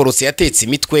 yarese ikorose, yatetse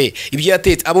imitwe, ibyo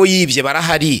yatetse abo yibye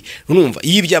barahari, urumva,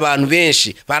 yibye abantu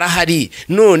benshi barahari,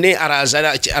 none araje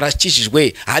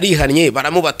arakijijwe, arihannye,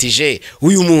 baramubatije.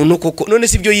 Uyu muntu koko none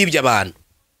si ibyo yibye abantu?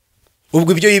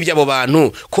 Ubwo ibyo yibye abo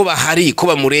bantu ko bahari, ko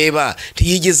bamureba,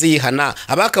 ntiyigeze yihana,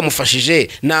 abakamufashije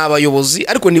n'abayobozi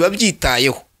ariko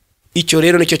ntibabyitayeho. Icyo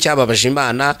rero nicyo cyababaje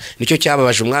Imana, nicyo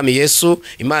cyababaje umwami Yesu.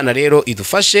 Imana rero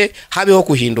idufashe, habeho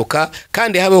kuhinduka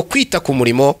kandi habeho kwita ku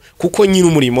murimo, kuko nyiri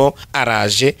umurimo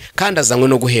araje kandi azanywe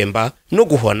no guhemba no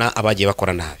guhona abagiye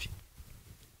bakora nabi.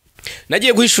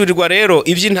 Nagiye guhishurirwa rero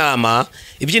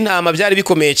iby'intama byari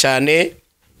bikomeye cyane.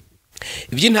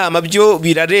 Iby'intama byo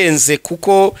birarenze,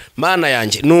 kuko Mana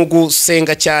yanjye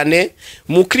nugusenga cyane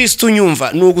mu Kristo,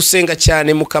 nyumva nugusenga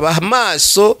cyane, mukaba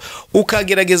amaso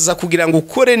ukagerageza kugira ngo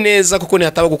ukore neza, kuko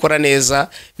nihataba gukora neza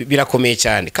birakomeye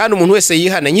cyane. Kandi umuntu wese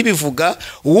yihane, nkibivuga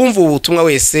uwumva ubutumwa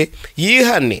wese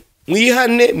yihane,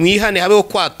 mwihane, habeho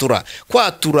kwatura.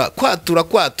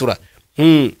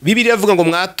 Bibiliya ivuga ngo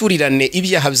mwaturirane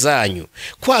ibyaha byanyu.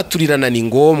 Kwaturirana ni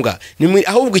ngombwa,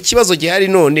 ahubwo ikibazo gihari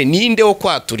none ninde wo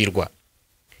kwaturirwa?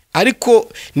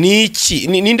 Ariko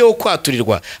ninde wo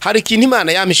kwaturirwa? Hari ikintu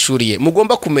Imana yamishuriye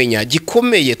mugomba kumenya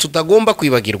gikomeye tutagomba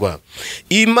kwibagirwa.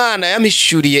 Imana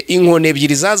yamishuriye inkoni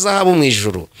ebyiri za zahabu mu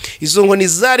ijuru. Izo nkoni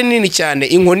zari nini cyane,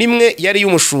 inkoni imwe yari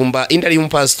y'umushumba, indi ari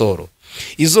y'umupasitoro.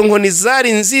 Izo nkoni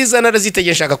zari nziza,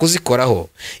 narazitegeshaga kuzikoraho.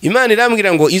 Imana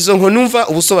irambwira ngo izo nkoni umva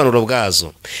ubusobanuro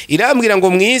bwazo. Irambwira ngo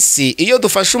mu isi iyo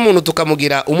dufashe umuntu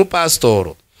tukamugira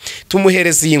umupasitoro,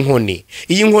 tumuhereza iyi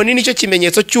nkoni nicyo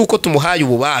kimenyetso cy'uko tumuhaye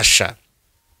ububasha.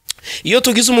 Iyo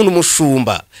tugize umuntu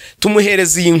umushumba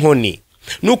tumuhereza iyi nkoni,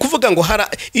 ni ukuvuga ngo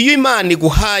iyo Imana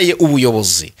iguhaye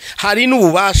ubuyobozi, hari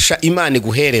n'ububasha Imana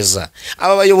iguhereza.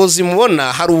 Aba bayobozi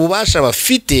mubona hari ububasha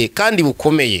bafite kandi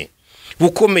bukomeye.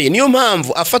 Niyo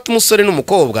mpamvu afata umusore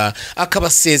n'umukobwa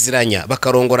akabasezeranya,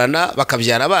 bakarongorana,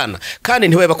 bakabyara abana, kandi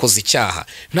ntibabe bakoze icyaha.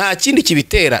 Nta kindi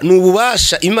kibitera, ni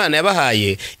ububasha Imana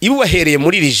yabahaye ibubahereye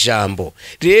muri iri jambo.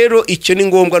 Rero icyo ni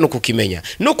ngombwa no kukimenya.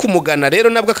 No kumugana rero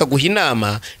nabwo akaguha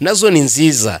inama, nazo ni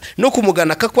nziza. No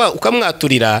kumugana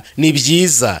ukamwaturira ni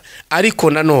byiza.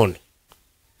 Ariko nanone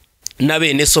na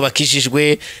bene so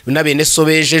bakijijwe, na bene so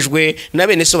bejejwe, na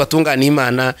bene so batungana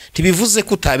Imana, ntibivuze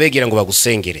ko utabegera ngo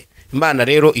bagusengere. Imana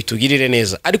rero itugirire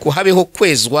neza, ariko habeho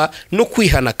kwezwa no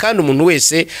kwihana, kandi umuntu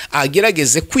wese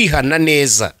agerageze kwihana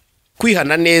neza.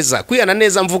 Kwihana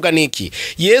neza mvuga niki?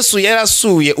 Yesu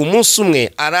yarasuye umunsi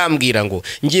umwe arambwira ngo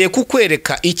ngiye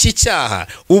kukwereka iki cyaha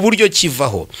uburyo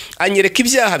kivaho. Anyereka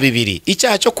ibyaha bibiri,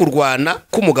 icyaha cyo kurwana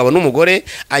k'umugabo n'umugore,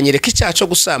 anyereka icyaha cyo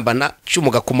gusambana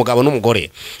k'umugabo n'umugore.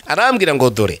 Arambwira ngo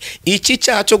dore iki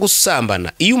cyaha cyo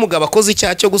gusambana, iyo umugabo akoze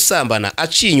icyaha cyo gusambana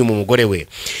aciye inyuma umugore we,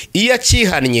 iyo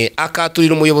akihannye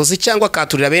akaturira umuyobozi cyangwa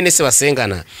akaturira bene se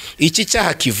basengana, iki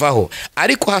cyaha kivaho,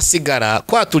 ariko hasigara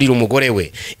kwaturira umugore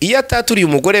we. Iyo ataturiye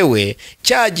umugore we,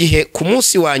 cya gihe ku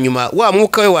munsi wa nyuma, wa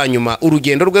mwuka we wa nyuma,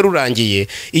 urugendo rwe rurangiye,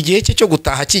 igihe cye cyo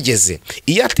gutaha kigeze,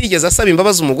 iyo atigeze asaba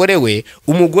imbabazi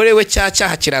umugore we cya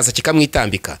cyaha kiraza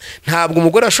kikamwitambika. Ntabwo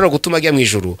umugore ashobora gutuma ajya mu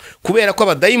ijuru, kubera ko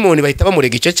abadayimoni bahita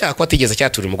bamurega icyo cyaha ko atigeze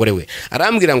cyaturira umugore we.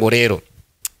 Arambwira ngo rero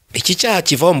iki cyaha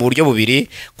kivaho mu buryo bubiri: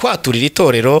 kwaturira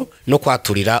itorero no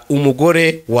kwaturira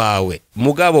umugore wawe.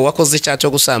 Mugabo wakoze icyaha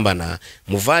cyo gusambana,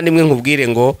 muvandimwe nkubwire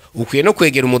ngo ukwiye no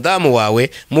kwegera umudamu wawe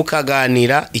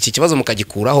mukaganira, iki kibazo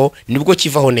mukagikuraho, nibwo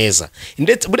kivaho neza.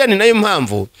 Ndetse buriya ni nayo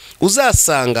mpamvu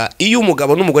uzasanga iyo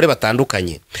umugabo n'umugore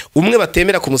batandukanye, umwe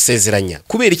batemera kumusezeranya.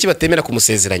 Kubera iki batemera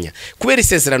kumusezeranya? Kubera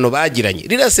isezerano bagiranye.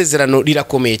 Rira sezerano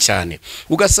rirakomeye cyane.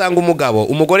 Ugasanga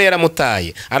umugore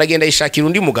yaramutaye, aragenda yishakira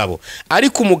undi mugabo,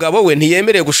 ariko umugabo we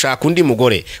ntiyemereye gushaka undi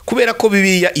mugore kubera ko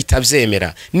Bibiliya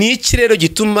itabyemera. Ni iki rero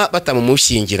gituma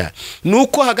batamumushyingira?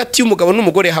 Nuko hagati y'umugabo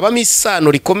n'umugore habamo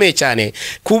isano rikomeye cyane,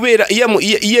 kubera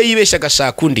iyo yibeshya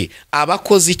agashaka undi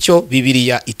abakoze icyo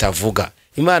Bibiliya itavuga.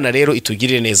 Imana rero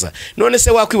itugirire neza. None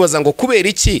se wakwibaza ngo kubera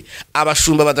iki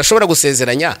abashumba badashobora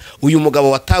gusezeranya uyu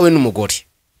mugabo watawe n'umugore?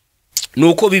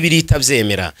 Nuko Bibiliya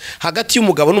itabyemera. Hagati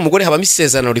y'umugabo n'umugore habamo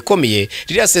isezerano rikomeye.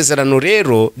 Ririya sezerano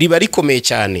rero riba rikomeye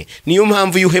cyane. Niyo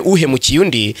mpamvu uhemukiye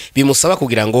undi bimusaba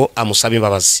kugira ngo amusabe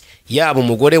imbabazi. Yaba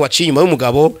umugore waciye inyuma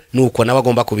y'umugabo, nuko nawe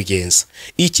agomba kubigenza.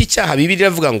 Iki cyaha Bibiliya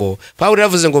iravuga ngo, Pawulo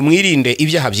yavuze ngo mwirinde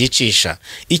ibyaha byicisha.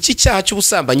 Iki cyaha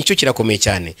cy'ubusambanyi cyo kirakomeye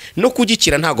cyane, no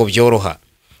kugikira ntago byoroha.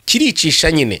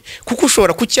 kiricisha nyine, kuko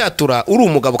ushobora kucyatura uri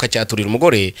umugabo ukacyaturira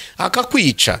umugore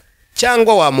akakwica,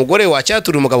 cyangwa wa mugore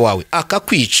wacyaturira umugabo wawe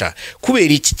akakwica.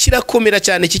 Kubera iki? Kirakomera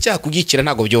cyane, iki cyaha kugikira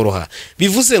ntabwo byoroha.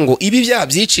 Bivuze ngo ibi byaha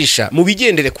byicisha mu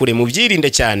bigendere kure, mu byirinde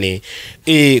cyane,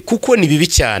 kuko ni bibi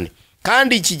cyane.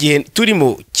 Kandi iki gihe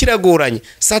turimo kiragoranye.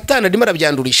 Satani arimo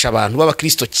arabyandurisha abantu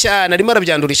b'abakristo cyane, arimo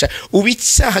arabyandurisha.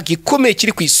 Ubicyaha gikomeye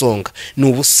kiri ku isonga ni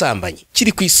ubusambanyi,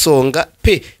 kiri ku isonga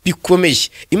pe bikomeye.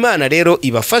 Imana rero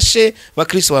ibafashe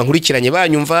bakristo bankurikiranye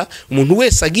banyumva, umuntu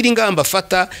wese agira ingamba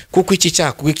afata, kuko iki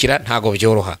cyaha kugikira ntago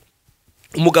byoroha.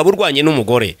 Umugabo urwanye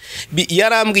n'umugore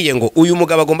yarambwiye ngo uyu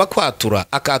mugabo agomba kwatura,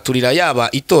 akaturira yaba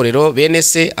itorero, bene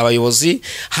se, abayobozi,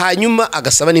 hanyuma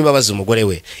agasaba n'imbabazi umugore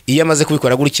we. Iyo amaze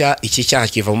kubikora gutya, iki cyaha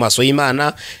kiva mu maso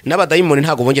y'Imana, n'abadayimoni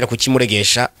ntago bongera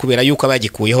kukimuregesha, kubera yuko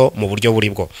abagikuyeho mu buryo buri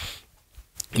bwo.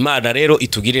 Imana rero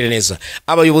itugirire neza.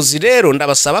 Abayobozi rero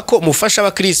ndabasaba ko mufasha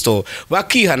abakristo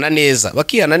bakihana neza,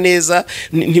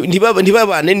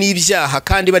 ntibabane n'ibyaha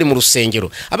kandi bari mu rusengero.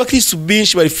 Abakristo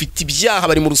benshi barifite ibyaha,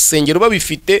 bari mu rusengero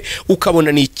babifite,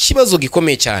 ukabona ni ikibazo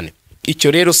gikomeye cyane.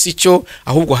 Icyo rero si cyo,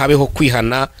 ahubwo habeho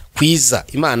kwihana kwiza.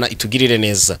 Imana itugirire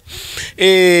neza.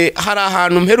 Hari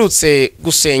ahantu mperutse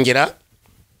gusengera,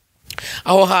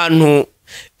 aho hantu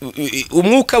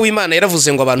umwuka w'Imana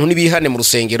yaravuze ngo abantu nibihane mu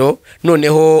rusengero.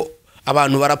 Noneho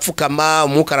abantu barapfukama,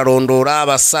 umwuka ararondora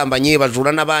abasambanyi,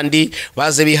 bajura n'abandi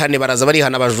baze bihane, baraza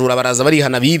barihana, bajura baraza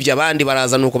barihana, bibye abandi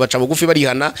baraza, nuko baca bugufi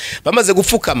barihana. Bamaze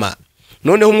gupfukama,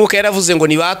 noneho umwuka yaravuze ngo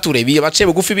nibature bace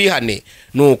bugufi bihane.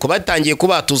 Nuko batangiye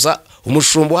kubatuza,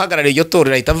 umushumba uhagarariye iryo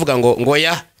torero ahita avuga ngo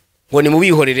ya, ngo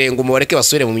nimubihorere, ngo mubareke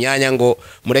basubire mu myanya, ngo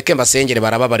mureke mbasengere,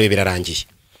 barababariwe, birarangiye.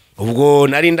 Ubwo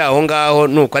nari ndaho ngaho,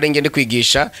 nuko ari ngende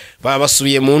kwigisha,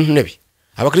 basubiye mu ntebe.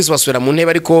 Abakristo basubira mu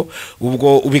ntebe, ariko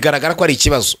ubwo ubigaragara ko ari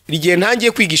ikibazo. Igihe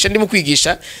ntangiye kwigisha, ndimo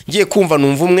kwigisha, ngiye kumva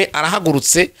numva umwe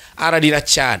arahagurutse ararira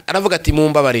cyane, aravuga ati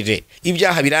mumbabarire,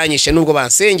 ibyaha biranyishe nubwo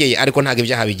bansengeye, ariko ntago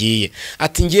ibyaha bigiye.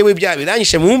 Ati ngewe ibyaha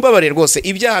biranyishe, mumbabarire rwose,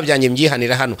 ibyaha byanjye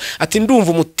mbyihanira hano. Ati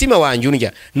ndumva umutima wanjye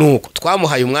undya. Nuko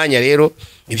twamuhaye umwanya rero,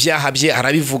 ibyaha bye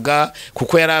arabivuga,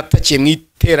 kuko yaratakiye mu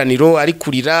iteraniro ari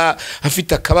kurira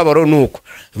afite akababaro. Nuko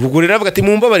ubwo rero avuga ati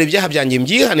mumbabarire, ibyaha byanjye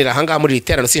mbyihanira ahangaha muri iri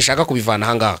teraniro, sinshaka kubivana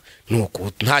ahangaha.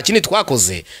 Nuko nta kindi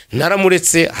twakoze,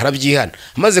 naramuretse arabyihana.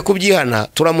 Amaze kubyihana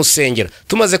turamusengera.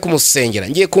 Tumaze kumusengera,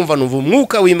 ngiye kumva numva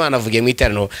umwuka w'Imana avugiye mu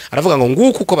iteraniro, aravuga ngo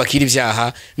nguko uko bakira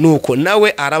ibyaha. Nuko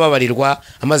nawe arababarirwa,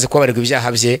 amaze kubabarirwa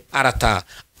ibyaha bye arataha.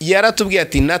 Yaratubwiye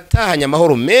ati natahanye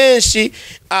amahoro menshi,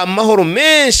 amahoro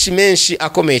menshi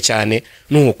akomeye cyane.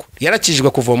 Nuko yarakijwe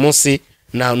kuva munsi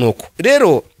na nuko.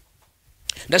 Rero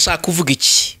ndashaka kuvuga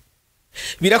iki?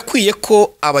 Birakwiye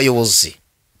ko abayobozi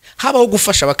habaho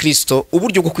gufasha abakristo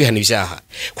uburyo bwo kwihana ibyaha,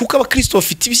 kuko abakristo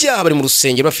bafite ibyaha, bari mu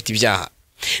rusengero bafite ibyaha.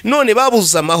 None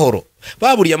babuze amahoro,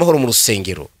 baburiye amahoro mu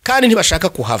rusengero, kandi ntibashaka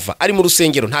kuhava. Ari mu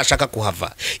rusengero ntashaka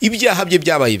kuhava, ibyaha bye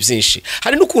byabaye byinshi.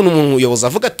 Hari n'ukuntu umuntu uyoboza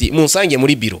avuga ati munsange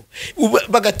muri biro,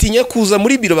 bagatinya kuza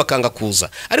muri biro, bakanga kuza.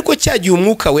 Ariko cyagiye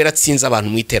umwuka wera atsinze abantu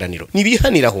mu iteraniro,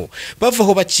 nibihaniraho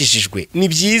bavaho bakijijwe. Ni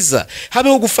byiza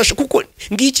habeho gufasha, kuko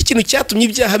ngiki kintu cyatumye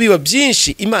ibyaha biba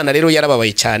byinshi. Imana rero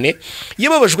yarababaye cyane,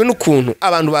 yababajwe n'ukuntu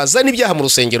abantu bazana ibyaha mu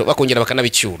rusengero bakongera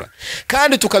bakanabicyura,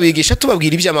 kandi tukabigisha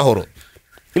tubabwira iby'amahoro.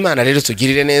 Imana rero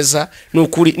tugirire neza.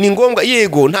 Nukuri ni ngombwa,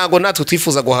 yego ntago natwe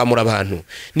twifuza guhamura abantu,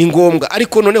 ni ngombwa,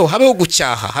 ariko noneho habeho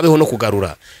gucyaha, habeho no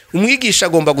kugarura. Umwigisha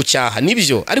agomba gucyaha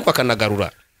nibyo, ariko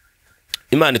akanagarura.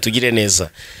 Imana tugire neza.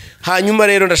 Hanyuma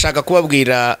rero ndashaka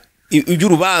kubabwira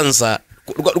iby'urubanza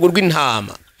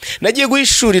rw'intama. Nagiye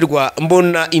guhishurirwa,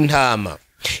 mbona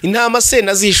intama se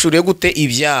nazihishuriye gute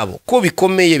ibyabo, ko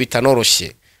bikomeye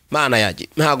bitanoroshye. Mana yaje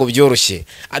ntago byoroshye,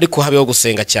 ariko habeho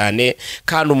gusenga cyane,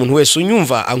 kandi umuntu wese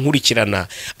unyumva ankurikirana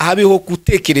habeho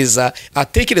gutekereza,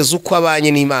 atekereza uko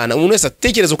abanye n'Imana. Umuntu wese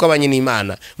atekereza uko abanye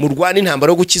n'Imana, mu Rwanda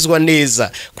intambara yo gukizwa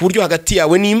neza, ku buryo hagati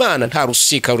yawe n'Imana nta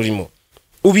rusika rurimo.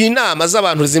 Ubi inama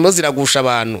z'abantu zimo ziragusha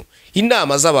abantu,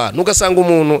 inama z'abantu ugasanga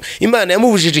umuntu Imana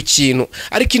yamubujije ikintu,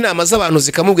 ariko inama z'abantu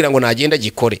zikamubwira ngo nagenda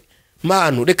gikore.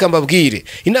 Manu reka mbabwire,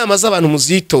 inama z'abantu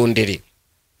muzitondere.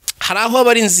 Hari aho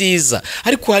abari nziza,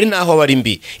 ariko hari naho abari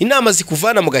mbi. Inama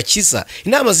zikuvana mu gakiza,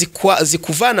 inama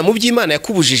zikuvana mu by'Imana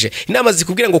yakubujije, inama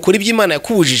zikubwira ngo kora iby'Imana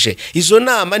yakubujije. Izo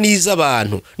nama ni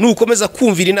iz'abantu, nukomeza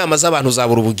kumvira inama z'abantu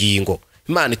zabura ubugingo.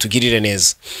 Imana itugirire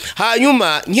neza.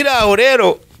 Hanyuma nkiraho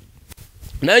rero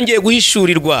nangiye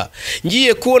guhishurirwa,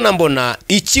 ngiye kubona mbona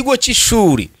ikigo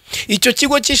cy'ishuri. Icyo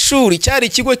kigo cy'ishuri cyari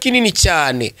ikigo kinini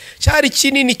cyane, cyari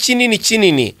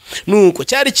kinini. Nuko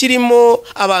cyari kirimo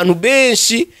abantu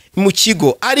benshi mu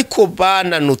kigo, ariko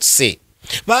bananutse.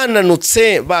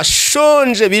 bananutse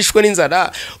bashonje bishwe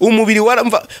n'inzara umubiri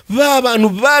waramva bantu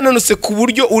bananutse ku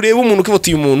buryo ureba umuntu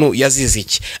ukibutuye umuntu yazize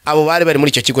iki. Abo bari bari muri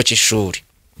icyo kigo cy'ishuri.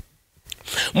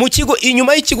 Mu kigo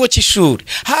inyuma y'ikigo cy'ishuri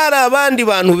hari abandi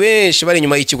bantu benshi bari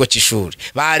inyuma y'ikigo cy'ishuri,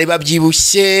 bari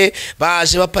babyibushye,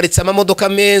 baje baparitse amamodoka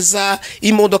meza,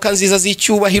 imodoka nziza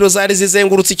z'icyubahiro zari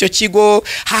zizengurutse icyo kigo.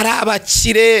 Hari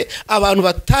abakire, abantu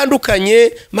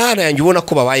batandukanye, Mana yanjye ubona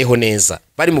ko babayeho neza,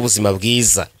 bari mu buzima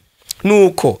bwiza.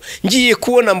 Nuko ngiye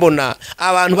kubona mbona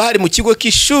abantu bari mu kigo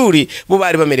cy'ishuri bo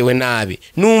bari bamerewe nabi.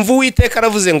 Numva Uwiteka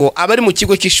aravuze ngo abari mu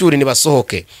kigo cy'ishuri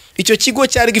nibasohoke. Icyo kigo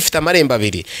cyari gifite amarembo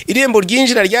abiri. Irembo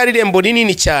ryinjira ryari irembo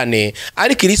rinini cyane,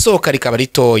 ariko irisohoka rikaba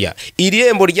ritoya.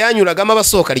 Irembo ryanyuragamo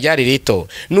abasohoka ryari rito.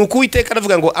 Nuko Uwiteka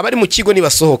aravuga ngo abari mu kigo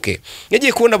nibasohoke.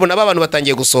 Yagiye kubona mbona abantu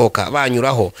batangiye gusohoka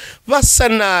banyuraho, basa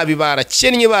nabi,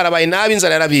 barakennye, barabaye nabi,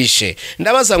 inzara yarabishe.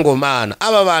 Ndabaza ngo Mana,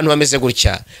 aba bantu bameze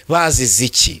gutya bazize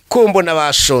iki? Ko mbona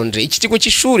bashonje, iki kigo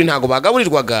cy'ishuri ntago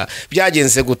bagaburirwaga,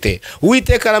 byagenze gute?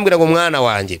 Uwiteka arambwira ngo mwana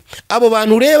wanjye, abo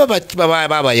bantu ureba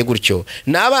babaye gutyo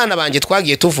n'abana banjye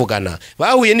twagiye tuvugana,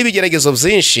 bahuye n'ibigeragezo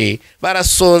byinshi,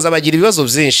 barasonza, bagira ibibazo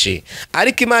byinshi.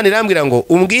 Ariko Imana irambwira ngo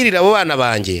umbwirire abo bana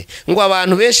banjye ngo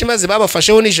abantu benshi maze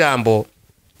babafasheho n'ijambo,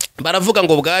 baravuga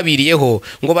ngo bwabiriyeho,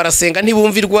 ngo barasenga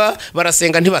ntibumvirwa,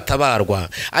 barasenga ntibatabarwa.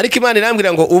 Ariko Imana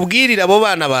irambwira ngo ubwirire abo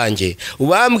bana banjye,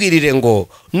 ubambwirire ngo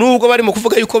nubwo bari mu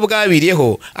kuvuga yuko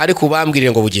bwabiriyeho, ariko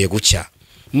ubambwirire ngo bugiye gucya.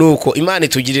 Nuko Imana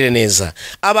itugirire neza.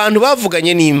 Abantu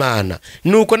bavuganye n'Imana.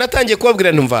 Nuko natangiye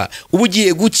kubabwira ntumva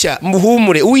ubugiye gucya,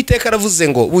 muhumure, Uwiteka aravuze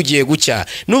ngo bugiye gucya.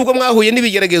 Nubwo mwahuye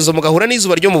n'ibigeragezo mugahura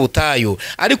n'izuba ryo mu butayu,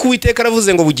 ariko Uwiteka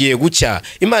aravuze ngo bugiye gucya.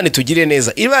 Imana itugirire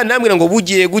neza. Imana irambwira ngo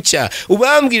bugiye gucya,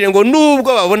 ubambwire ngo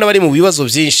nubwo babona bari mu bibazo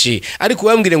byinshi, ariko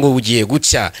ubambwire ngo bugiye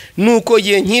gucya. Nuko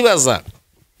ye nkibaza,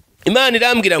 Imana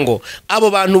irambwira ngo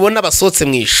abo bantu ubona basohotse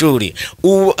mu ishuri,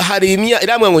 hari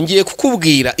irambwira ngo ngiye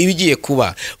kukubwira ibigiye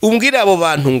kuba. Umbwire abo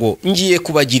bantu ngo ngiye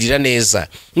kubagirira neza,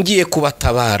 ngiye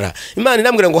kubatabara. Imana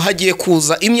irambwira ngo hagiye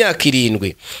kuza imyaka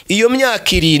 7. Iyo myaka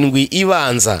 7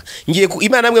 ibanza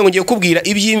Imana irambwira ngo ngiye kukubwira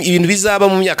ibintu bizaba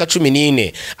mu myaka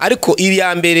 14, ariko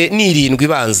iya mbere ni 7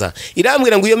 ibanza.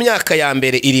 Irambwira ngo iyo myaka ya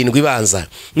mbere 7 ibanza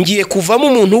ngiye kuvamo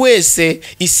umuntu wese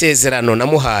isezerano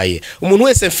namuhaye, umuntu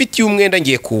wese mfitiye umwenda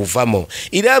ngiye kuvamo.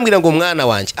 Irambwira ngo mwana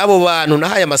wanjye, abo bantu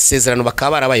nahaye amasezerano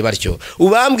bakaba barabaye batyo,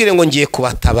 ubambwire ngo ngiye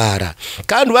kubatabara.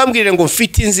 Kandi ubambwire ngo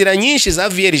mfite inzira nyinshi za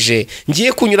vierge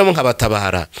ngiye kunyuramo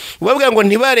nkabatabara. Ubabwira ngo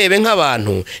ntibarebe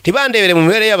nk'abantu, ntibandebere mu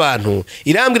mibere y'abantu.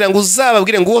 Irambwira ngo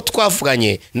uzababwire ngo uwo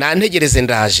twavuganye nantegereze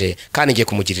ndaje, kandi ngiye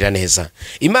kumugirira neza.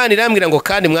 Imana irambwira ngo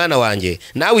kandi mwana wanjye,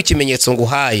 nawe ikimenyetso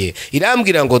nguhaye.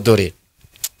 Irambwira ngo dore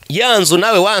yanzu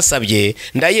nawe wansabye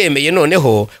ndayemeye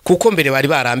noneho, kuko mbere bari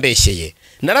barambeshyeye.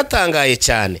 Naratangaye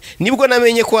cyane, nibwo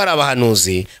namenye ko hari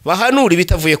abahanuzi bahanura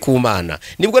bitavuye ku Mana.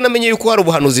 Nibwo namenye yuko hari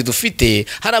ubuhanuzi dufite,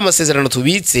 hari amasezerano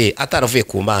tubitse ataravuye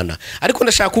ku Mana. Ariko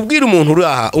ndashaka kubwira umuntu uri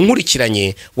aha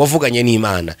unkurikiranye wavuganye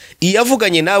n'Imana,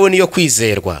 iyavuganye nawe niyo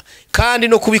kwizerwa, kandi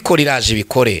no kubikora iraje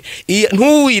bikore.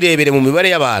 Ntuwirebere mu mibare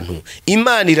y'abantu,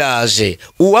 Imana iraje.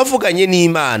 Uwavuganye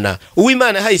n'Imana,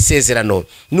 uw'Imana yahaye isezerano,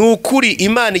 ni ukuri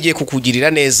Imana igiye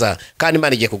kukugirira neza, kandi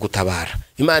Imana igiye kugutabara.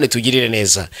 Imana itugirire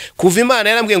neza. Kuva Imana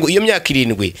yarambwiye ngo iyo myaka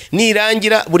 7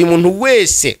 nirangira, buri muntu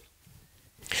wese,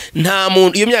 nta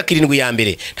muntu, iyo myaka 7 ya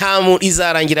mbere nta muntu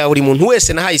izarangira, buri muntu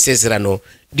wese nahaye isezerano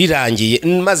rirangiye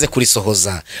maze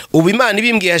kurisohoza. Ubu Imana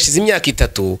ibimbwiye hashize imyaka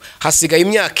 3, hasigaye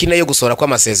imyaka 4 yo gusohora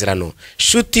kw'amasezerano.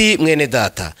 Shuti mwene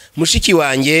data, mushiki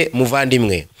wanjye,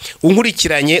 muvandimwe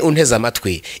unkurikiranye unteze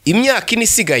amatwi, imyaka 4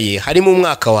 isigaye harimo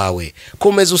umwaka wawe.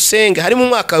 Komeza usenge, harimo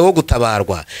umwaka wo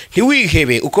gutabarwa.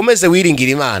 Ntiwihebe, ukomeze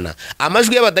wiringira Imana.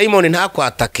 Amajwi y'abadayimoni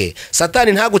ntakwatake,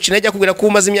 Satani ntaguca intege akubwira ko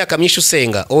umaze imyaka myinshi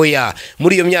usenga. Oya,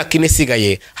 muri iyo myaka 4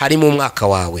 isigaye harimo umwaka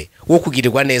wawe wo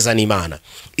kugirirwa neza n'Imana.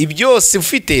 Ibyose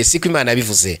ufite siko Imana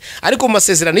yabivuze, ariko mu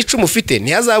masezerano 10 ufite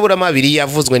ntihazabura 2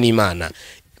 yavuzwe n'Imana.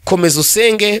 Komeza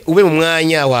usenge, ube mu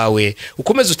mwanya wawe,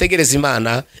 ukomeze utegereze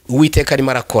Imana. Uwiteka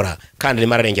arimo arakora, kandi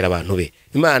arimo ararengera abantu be.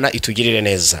 Imana itugirire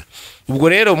neza. Ubwo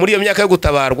rero muri iyo myaka yo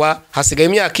gutabarwa hasigaye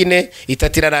imyaka 4,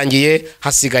 3 irarangiye,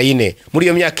 hasigaye 4. Muri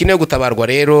iyo myaka 4 yo gutabarwa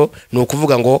rero ni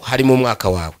ukuvuga ngo harimo umwaka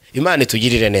wawe. Imana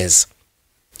itugirire neza.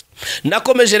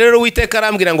 Nakomeje rero Uwiteka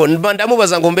arambwira ngo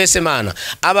ndamubaza ngo mbese Mana,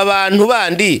 aba bantu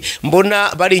bandi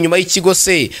mbona bari inyuma y'ikigo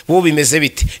se bo bimeze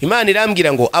bite? Imana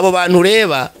irambwira ngo abo bantu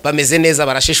ureba bameze neza,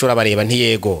 barashishura bareba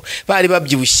ntiyego, bari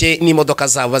babyibushye n'imodoka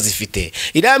zabo bazifite.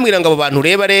 Irambwira ngo abo bantu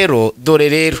ureba rero, dore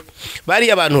rero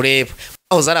bari abantu ureba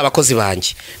bahoze ari abakozi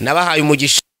banjye, nabahaye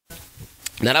umugisha,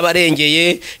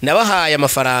 narabarengeye, nabahaye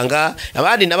amafaranga,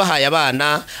 abandi nabahaye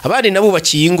abana, abandi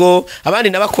nabubakiye ingo, abandi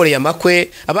nabakoreye amakwe,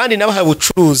 abandi nabahaye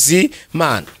ubucuruzi.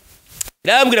 Mana,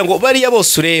 irambwira ngo bariya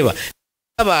bose ureba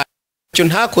icyo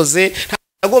ntakoze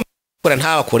ntagomba gukora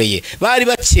ntabakoreye, bari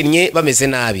bakennye bameze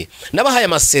nabi, nabahaye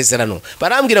amasezerano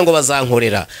barambwira ngo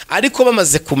bazankorera, ariko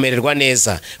bamaze kumererwa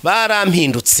neza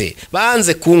barampindutse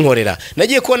banze kunkorera.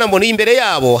 Nagiye kubona mbona imbere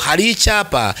yabo hari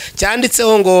icyapa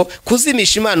cyanditseho ngo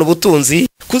kuzimisha Imana ubutunzi,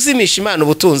 kuzimisha Imana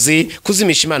ubutunzi,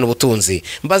 kuzimisha Imana ubutunzi.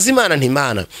 Mbaza Imana nti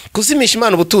Imana, kuzimisha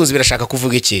Imana ubutunzi birashaka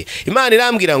kuvuga iki? Imana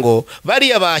irambwira ngo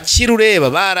bariya bakira ureba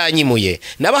baranyimuye,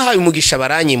 nabahaye umugisha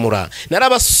baranyimura,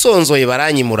 narabasonzoye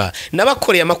baranyimura,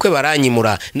 nabakoreye amakwe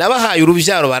baranyimura, nabahaye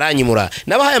urubyaro baranyimura,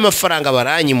 nabahaye amafaranga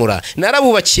baranyimura,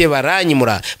 narabubakiye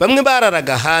baranyimura, bamwe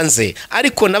bararaga hanze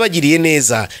ariko nabagiriye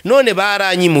neza, none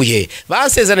baranyimuye.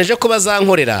 Basezeranyije ko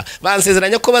bazankorera,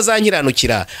 bansezeranya ko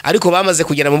bazankiranukira, ariko bamaze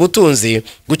kugera mu butunzi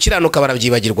gukiranuka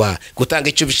barabyibagirwa, gutanga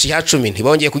icumi cya 10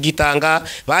 ntibongeye kugitanga.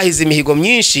 Bahize imihigo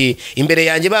myinshi imbere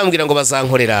yanjye bambwira ngo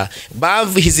bazankorera,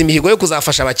 bahize imihigo yo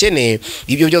kuzafasha abakene,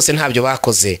 ibyo byose ntabyo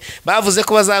bakoze. Bavuze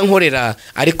ko bazankorera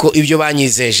ariko ibyo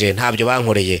banyizeje ntabyo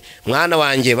bankoreye. Mwana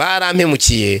wanjye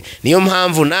barampemukiye, niyo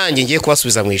mpamvu nanjye ngiye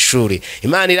kubasubiza mu ishuri.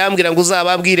 Imana irambwira ngo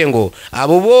uzababwire ngo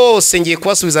abo bose ngiye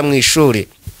kubasubiza mu ishuri,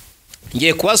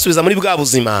 ngiye kubasubiza muri bwa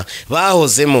buzima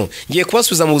bahozemo, ngiye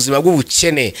kubasubiza mu buzima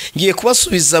bw'ubukene, ngiye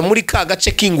kubasubiza muri ka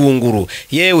gace k'ingunguru.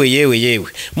 Yewe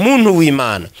muntu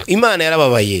w'Imana, Imana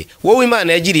yarababaye, wowe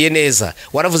Imana yagiriye neza.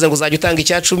 Waravuze ngo uzajya utanga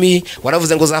icya 10,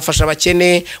 waravuze ngo uzafasha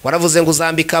abakene, waravuze ngo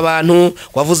uzambika abantu,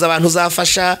 wavuze abantu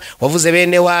uzafasha, wavuze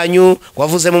bene wanyu,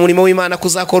 wavuze mu murimo w'Imana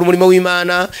kuzakora umurimo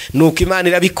w'Imana. Nuko Imana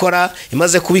irabikora,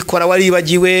 imaze kubikora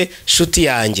waribagiwe. Shuti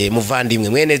yanjye, muvandimwe,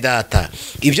 mwene data,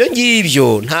 ibyo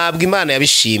ngibyo ntabwo Imana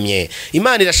yabishimye.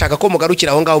 Imana irashaka ko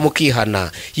mugarukira aho ngaho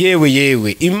mukihana.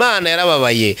 Yewe Imana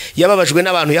yarababaye, yababajwe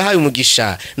n'abantu yahaye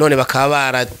umugisha, none bakaba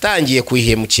baratangiye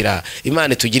kuyihemukira.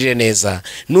 Imana itugirire neza.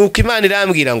 Nuko Imana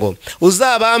irambwira ngo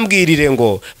uzabambwirire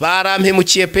ngo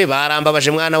barampemukiye pe,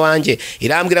 barambabaje mwana wanjye.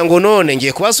 Irambwira ngo none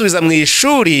ngiye kubasubiza mu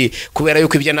ishuri kubera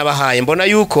yuko ibyo nabahaye mbona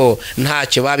yuko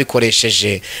ntacyo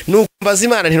babikoresheje. Nuko mbaza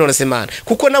Imana nti none se Imana,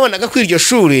 kuko nabonaga ko iryo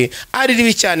shuri ari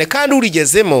ribi cyane kandi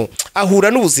urigezemo ahura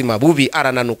n'ubuzima bubi,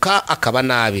 arananuka akaba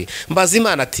nabi. Mbaza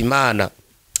Imana ati Imana,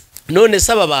 none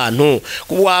saba abantu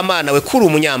wa Mana we kuri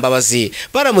umunyambabazi,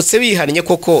 baramutse bihannye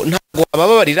koko ntabwo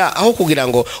abababarira aho kugira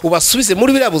ngo ubasubize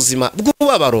muri biriya buzima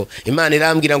bw'ububabaro? Imana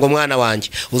irambwira ngo mwana wanjye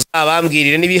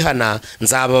uzabambwirire nibihana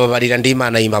nzabababarira, ndi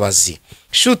Imana y'imbabazi.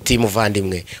 Shuti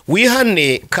muvandimwe,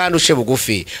 wihane kandi ushe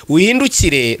bugufi,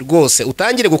 uhindukire rwose,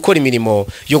 utangire gukora imirimo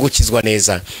yo gukizwa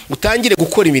neza, utangire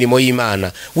gukora imirimo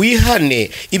y'Imana. Wihane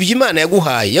ibyo Imana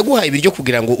yaguhaye ibiryo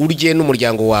kugira ngo urye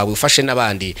n'umuryango wawe ufashe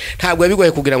n'abandi, ntabwo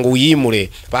yabigoye kugira ngo uyimure.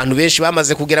 Abantu benshi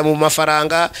bamaze kugera mu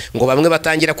mafaranga ngo bamwe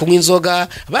batangira kunywa inzoga,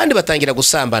 abandi batangira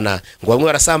gusambana, ngo bamwe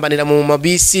barasambanira mu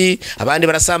mabisi, abandi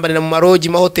barasambanira mu marogi,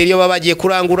 mahoteli yo babagiye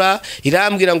kurangura.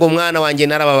 Irambwira ngo mwana wanjye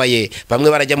narababaye, bamwe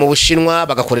barajya mu Bushinwa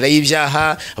bagakorera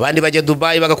y'ibyaha, abandi bajya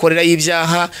Dubai bagakorera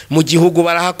y'ibyaha, mu gihugu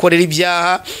barahakorera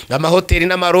ibyaha, amahoteli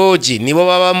n'amarogi nibo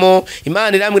babamo.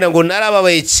 Imana irambwira ngo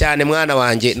narababaye cyane mwana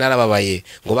wanjye, narababaye,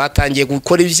 ngo batangiye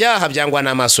gukora ibyaha byangwa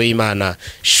n'amaso y'Imana.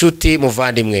 Shuti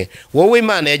muvandimwe, wowe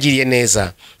Imana yagiriye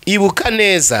neza, ibuka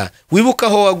neza, wibuka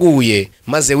aho waguye,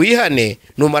 maze wihane.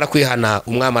 Numara kwihana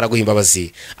umwami araguha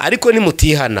imbabazi. Ariko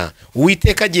nimutihana,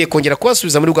 Uwiteka agiye kongera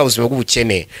kubasubiza muri bwa buzima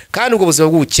bw'ubukene, kandi ubwo buzima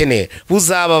bw'ubukene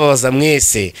buzababaza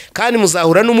mwese, kandi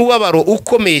muzahura n'umubabaro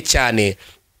ukomeye cyane.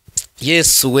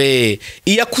 Yesu we,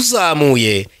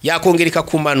 iyakuzamuye yakongera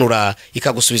ikakumanura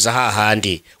ikagusubiza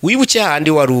hahandi. Wibuke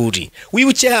hahandi waruri,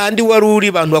 wibuke hahandi waruri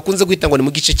abantu bakunze kwita ngo ni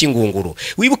mu gice cy'ingunguru.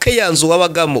 Wibuke yanzu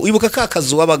wabagamo, wibuka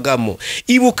kakazu wabagamo,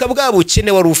 ibuka bwa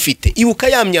bukene wari ufite, ibuka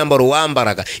ya myambaro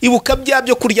wambaraga, ibuka bya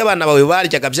byo kurya abana bawe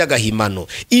baryaga by'agahimano,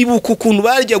 ibuka ukuntu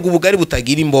baryaga ubugari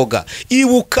butagira imboga,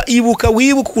 ibuka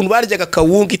ukuntu baryaga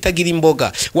kawunga itagira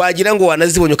imboga, wagira ngo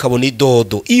wanazibonye ukabona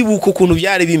idodo. Ibuka ukuntu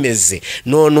byari bimeze.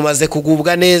 None umaze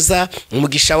kugubwa neza,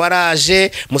 umugisha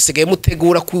waraje, musigaye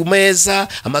mutegura ku meza,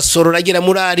 amasororo agera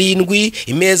muri 7,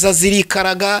 imeza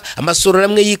zirikaraga, amasororo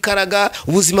amwe yikaraga,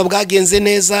 ubuzima bwagenze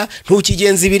neza,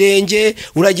 ntukigenza ibirenge,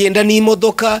 uragenda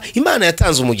n'imodoka. Imana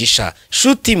yatanze umugisha.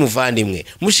 Shuti muvandimwe,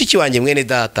 mushiki wanjye, mwene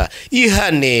data,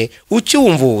 ihane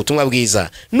ucyumva ubutumwa bwiza.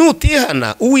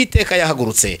 Nutihana, Uwiteka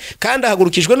yahagurutse kandi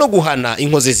ahagurukijwe no guhana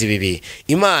inkozi z'ibibi.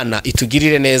 Imana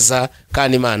itugirire neza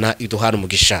kandi Imana iduhana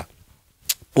umugisha.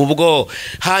 Ubwo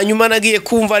hanyuma nagiye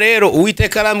kumva rero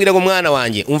Uwiteka arambwira ngo mwana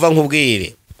wanjye umva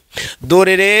nkubwire,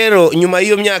 dore rero nyuma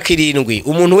y'iyo myaka 7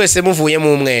 umuntu wese muvuye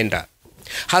mu mwenda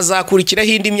hazakurikiraho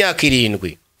indi myaka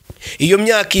 7. Iyo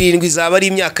myaka 7 izaba ari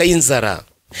imyaka y'inzara,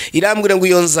 irambwira ngo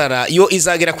iyo nzara yo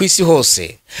izagera ku isi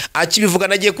hose. Akibivuga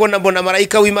nagiye kubona mbona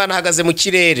marayika w'Imana ahagaze mu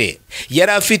kirere,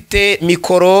 yari afite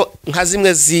mikoro nka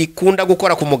zimwe zikunda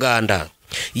gukora ku muganda.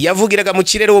 Yavugiraga mu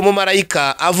kirere uwo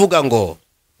mumarayika avuga ngo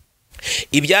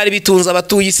ibyari bitunze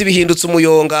abatuye isi bihindutse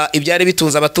umuyonga, ibyari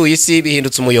bitunze abatuye isi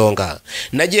bihindutse umuyonga.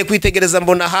 Nagiye kwitegereza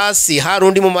mbona hasi hari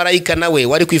undi mumarayika nawe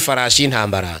wari ku ifarashi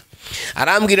y'intambara.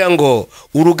 Arambwira ngo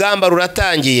urugamba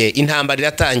ruratangiye, intambara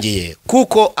iratangiye,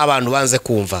 kuko abantu banze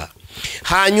kumva.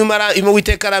 Hanyuma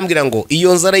Uwiteka arambwira ngo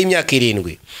iyo nzara y'imyaka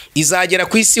 7 izagera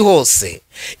ku isi hose,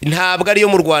 ntabwo ari yo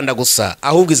mu Rwanda gusa,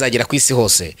 ahubwo izagera ku isi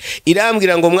hose.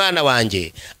 Irambwira ngo mwana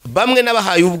wanjye, bamwe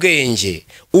nabahaye ubwenge,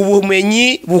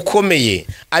 ubumenyi bukomeye,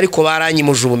 ariko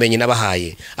baranyimuje ubumenyi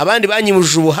nabahaye. Abandi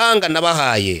banyimuje ubuhanga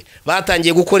nabahaye,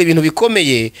 batangiye gukora ibintu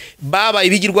bikomeye, babaye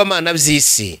ibigirwamana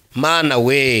by'isi. Mana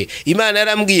we, Imana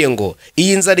yarambwiye ngo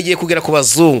iyi nzara igiye kugera ku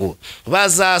bazungu,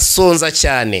 bazasonza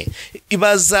cyane,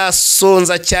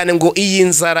 bazasonza cyane, ngo iyi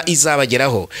nzara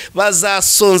izabageraho,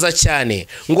 bazasonza cyane,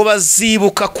 ngo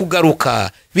bazibuka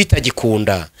kugaruka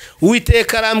bitagikunda.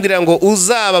 Uwiteka arambwira ngo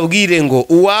uzababwire ngo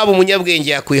uwaba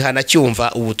umunyabwenge yakwihana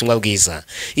cyumva ubutumwa bwiza.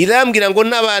 Irambwira ngo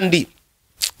n'abandi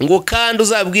ngo kandi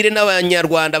uzabwire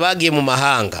n'abanyarwanda bagiye mu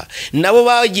mahanga, nabo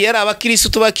bagiye ari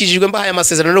abakristo bakijijwe mbahaye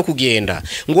amasezerano no kugenda,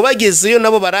 ngo bagezeyo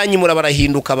nabo baranyimura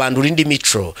barahinduka bandura indi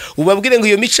mico. Ubabwire ngo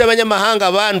iyo mico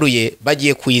y'abanyamahanga banduye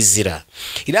bagiye kwizira.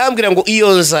 Irambwira ngo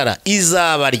iyo nzara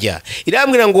izabarya.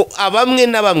 Irambwira ngo abamwe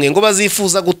na bamwe ngo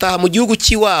bazifuza gutaha mu gihugu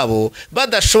cy'iwabo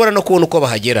badashobora no kubona uko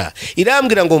bahagera.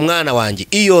 Irambwira ngo mwana wanjye,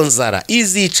 iyo nzara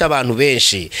izica abantu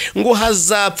benshi, ngo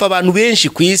hazapfa abantu benshi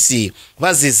ku isi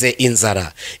bazize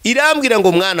inzara. Irambwira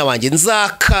ngo mwana wanjye,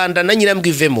 nzakanda na Nyirambwa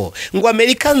ivemo, ngo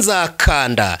Amerika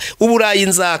nzakanda, Uburayi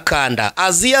nzakanda,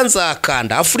 Aziya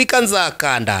nzakanda, Afurika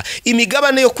nzakanda,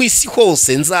 imigabane yo ku isi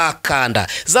hose nzakanda,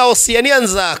 za Oceania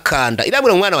nzakanda.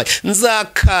 Irambwira ngo mwana wanjye,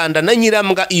 nzakanda na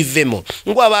Nyirambwa ivemo,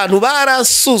 ngo abantu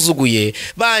barasuzuguye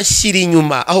banshyira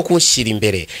inyuma aho kunshyira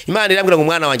imbere. Imana irambwira ngo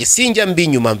mwana wanjye, sinjya mbi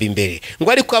inyuma mbi imbere,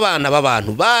 ngo ariko abana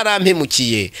b'abantu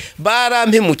barampemukiye.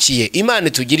 Imana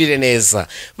itugirire neza.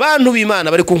 Bantu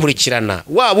b'Imana bari kunkurikirana,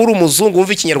 waba uri umuzungu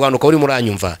wumva ikinyarwanda ukaba uri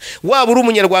muranyumva, waba uri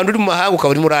umunyarwanda uri mu mahanga ukaba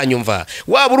uri muranyumva,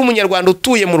 waba uri umunyarwanda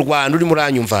utuye mu Rwanda uri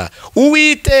muranyumva,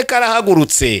 Uwiteka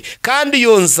arahagurutse, kandi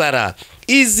iyo nzara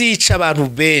izica abantu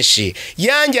benshi.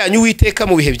 Yanjyanye Uwiteka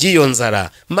mu bihe by'iyo nzara.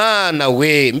 Mana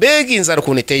we, mbega inzara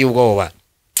ukuntu iteye ubwoba.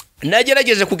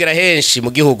 Nagerageje kugera henshi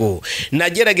mu gihugu,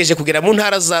 nagerageje kugera mu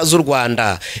ntara z'u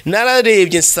Rwanda,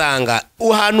 nararebye nsanga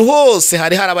ahantu hose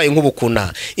hari harabaye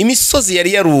nk'ubukuna, imisozi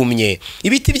yari yarumye,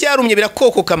 ibiti byarumye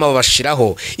birakokoka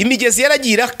amabashiraho, imigezi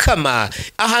yaragira kama.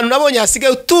 Ahantu nabonye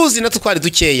hasigaye utuzi natwo twari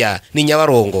dukeya ni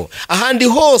Nyabarongo. Ahandi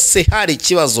hose hari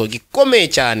ikibazo gikomeye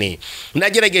cyane.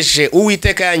 Nagerageje,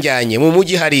 Uwiteka yanjyanye mu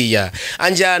mujyi hariya,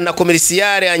 anjyana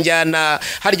komerciale, anjyana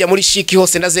harya muri shiki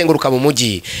hose, ndazenguruka mu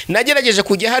mujyi. Nagerageje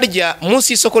kujya harya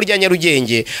munsi y'isoko rya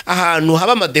Nyarugenge, ahantu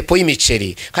haba amadepo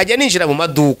y'imiceri, hajya ninjira mu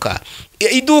maduka.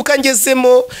 Iduka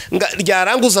ngezemo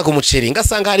ryaranguza ku muceri,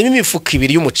 ngasanga harimo imifuka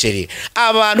 2 y'umuceri,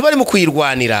 abantu barimo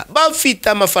kuyirwanira bafite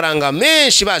amafaranga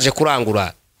menshi baje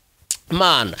kurangura.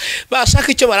 Mana,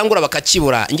 bashaka icyo barangura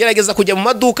bakakibura. Ngerageza kujya mu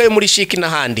maduka yo muri shiki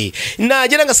n'ahandi,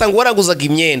 nagera ngasanga waranguzaga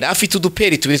imyenda afite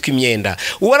uduperi 2 tw'imyenda,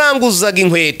 waranguzaga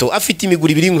inkweto afite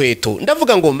imiguri 2 inkweto.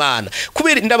 Ndavuga ngo Mana,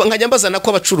 kubera nkajya mbazana ko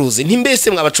abacuruzi nti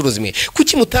mbese mwabacuruzi mwe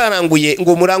kuki mutaranguye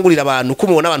ngo murangurira abantu,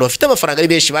 kumubona abantu bafite amafaranga ari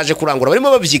benshi baje kurangura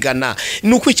barimo babyigana,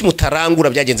 nuko iki mutarangura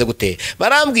byagenze gute?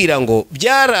 Barambwira ngo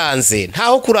byaranze,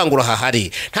 ntaho kurangura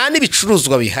hahari, nta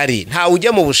n'ibicuruzwa bihari, nta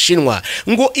ujya mu Bushinwa,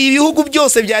 ngo ibihugu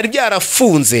byose byari byarafunze,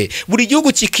 buri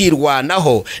gihugu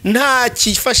kikirwanaho, nta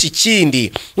kifasha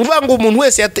ikindi. Uvuga ngo umuntu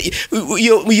wese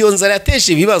iyo nzara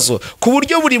yateje ibibazo ku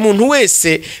buryo buri muntu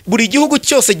wese, buri gihugu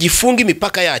cyose gifunga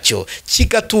imipaka yacyo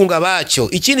kigatunga bacyo,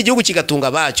 ikindi gihugu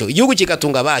kigatunga bacyo, igihugu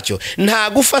kigatunga bacyo, nta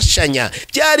gufashanya.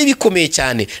 Byari bikomeye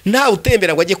cyane, nta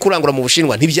utembera ngo ajye kurangura mu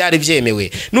Bushinwa, ntibyari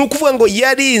byemewe. Nukuvuga ngo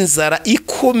yari inzara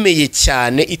ikomeye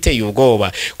cyane iteye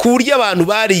ubwoba, ku buryo abantu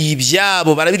bari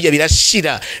ibyabo barabirya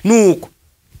birashira. Nuko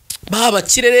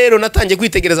babakire rero natangiye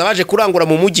kwitegereza baje kurangura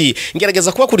mu mujyi,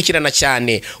 ngerageza kubakurikirana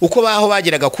cyane uko baho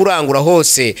bageraga kurangura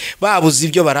hose, babuze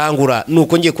ibyo barangura.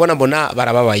 Nuko ngiye kubona mbona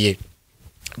barababaye.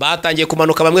 Batangiye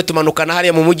kumanuka, bamwe tumanukana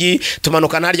hariya mu mujyi,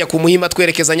 tumanukana harya ku Muhima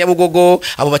twerekeza Nyabugogo.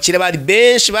 Abo bakire bari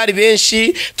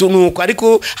benshi tunuko,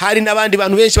 ariko hari n'abandi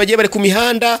bantu benshi bagiye bari ku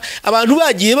mihanda, abantu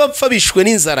bagiye bapfa bishwe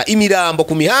n'inzara, imirambo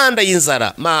ku mihanda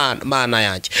y'inzara. Mana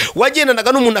yanjye,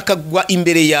 wagendanaga n'umuntu akagwa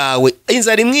imbere yawe,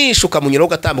 inzara imwishuka mu nyiro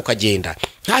ugatambuka agenda.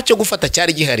 ntacyo gufata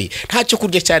cyari gihari, ntacyo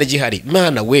kurya cyari gihari.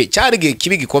 Mana we, cyari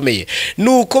kibi gikomeye.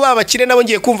 Nuko babakire nabo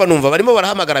ngiye kumva numva barimo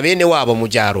barahamagara bene wabo mu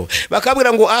byaro,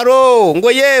 bakabwira ngo aro,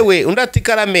 ngo yewe undi ati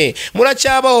karame,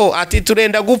 muracyabaho, ati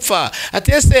turenda gupfa,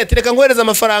 ati ese tereka ngohereza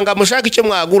amafaranga mushaka icyo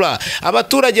mwagura.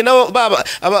 Abaturage nabo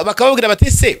bakababwira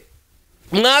bati se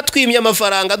mwatwimye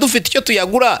amafaranga dufite icyo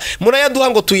tuyagura murayaduha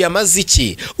ngo tuyamaze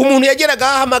iki? Umuntu yageraga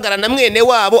ahamagara na mwene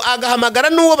wabo, agahamagara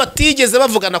n'uwo batigeze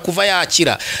bavugana kuva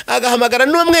yakira, agahamagara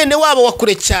n'uwo mwene wabo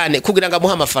wakure cyane kugira ngo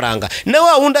amuhe amafaranga, na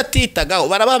wa wundi atitagaho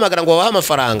barabahamagara ngo babahe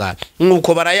amafaranga,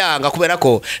 nuko barayanga kubera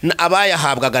ko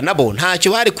abayahabwaga nabo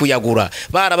ntacyo bari kuyagura.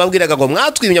 Barababwiraga ngo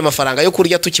mwatwimye amafaranga yo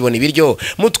kurya tukibona ibiryo,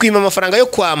 mutwima amafaranga yo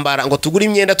kwambara ngo tugure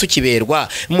imyenda tukiberwa,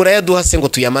 murayaduha se ngo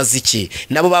tuyamaze iki?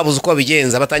 Nabo babuze uko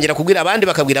babigenza, batangira kubwira abandi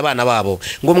bakabwira abana babo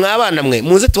ngo mwabana mwe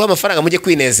muze tuha amafaranga mujye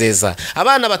kwinezeza.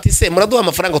 Abana batise muraduha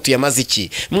amafaranga tuyamaze iki?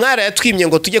 Mwara yatwimye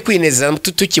ngo tujye kwinezeza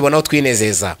tukibonaho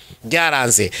twinezeza.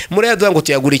 Byaranze murayaduha ngo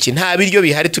tuyagure iki? Nta biryo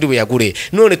bihari turi buyagure,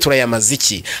 none turayamaze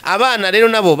iki? Abana rero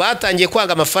nabo batangiye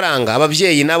kwanga amafaranga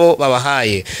ababyeyi nabo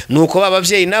babahaye, nuko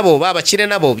bababyeyi nabo babakire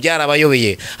nabo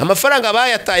byarabayobeye. Amafaranga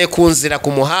bayataye ku nzira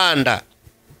ku muhanda,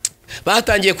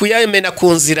 batangiye kuyamena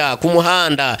ku nzira ku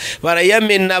muhanda,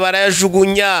 barayamena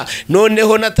barayajugunya.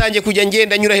 Noneho natangiye kujya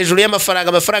ngenda nyura hejuru y'amafaranga,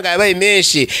 amafaranga yabaye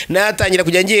menshi, nayatangira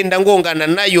kujya ngenda ngongana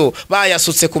nayo,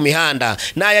 bayasutse ku mihanda.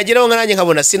 Nayageraho nanjye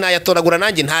nkabona sinayatoragura,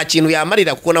 nanjye nta kintu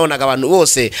yamarira, kuko nabonaga abantu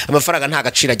bose amafaranga nta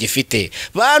gaciro gifite.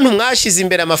 Bantu mwashize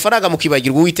imbere amafaranga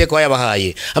mukibagirwa Uwiteka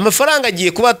wayabahaye. Amafaranga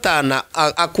agiye kubatana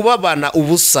akubabana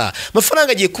ubusa,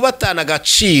 amafaranga agiye kubatana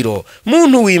agaciro.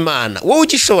 Muntu w'Imana, wowe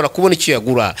ukishobora kubona icyo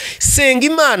yagura, senga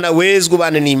Imana, wezwe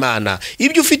ubane n'Imana.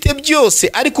 Ibyo ufite byose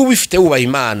ariko ubifite wubaha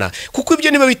Imana, kuko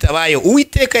ibyo niba bitabaye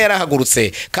Uwiteka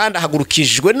yarahagurutse kandi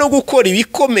ahagurukijwe no gukora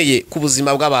ibikomeye ku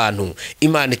buzima bw'abantu.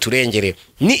 Imana iturengere.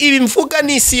 Ni ibi mvuga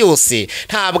n'isi yose,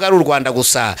 ntabwo ari u Rwanda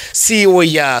gusa, si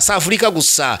oya si Afurika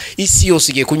gusa, isi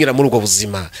yose igiye kunyura muri ubwo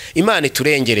buzima. Imana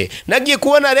iturengere. Nagiye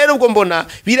kubona rero ubwo mbona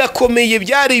birakomeye,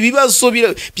 byari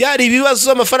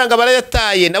ibibazo, amafaranga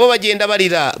barayataye, nabo bagenda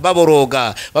barira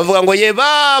baboroga bavuga ngo ye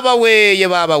baba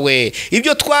we,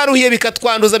 ibyo twaruhiye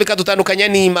bikatwanduza bikadutandukanya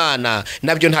n'Imana,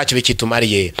 nabyo ntacyo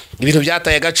bikitumariye. Ibintu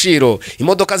byataye agaciro,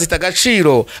 imodoka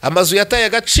zitagaciro, amazu yataye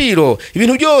agaciro,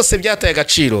 ibintu byose byataye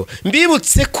agaciro.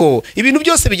 Mbibutse ko ibintu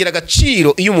byose bigira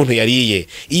agaciro iyo umuntu yariye.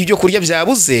 Ibyo kurya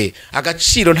byabuze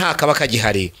agaciro nta kaba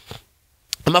kagihari.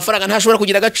 Amafaranga ntashobora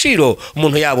kugira agaciro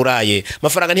umuntu yaburaye.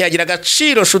 Amafaranga ntiyagira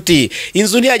agaciro shuti,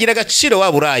 inzu ntiyagira agaciro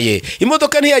waburaye,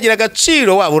 imodoka ntiyagira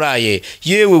agaciro waburaye.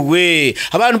 Yewe we,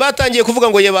 abantu batangiye kuvuga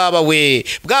ngo ye baba we,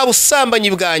 bwa busambanyi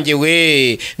bwanjye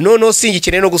we, noneho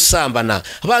singikeneye no gusambana.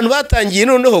 Abantu batangiye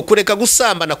noneho kureka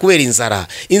gusambana kubera inzara.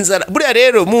 Buriya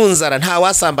rero mu nzara nta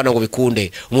wasambana ngo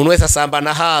bikunde, umuntu wese asambana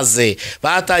haze.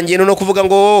 Batangiye noneho kuvuga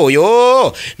ngo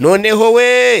yo noneho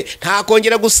we nta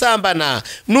kongera gusambana,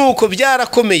 nuko byara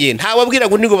komeye nta wabwira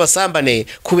ngo nigo basambane,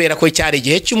 kubera ko cyari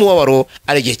igihe cy'umubabaro,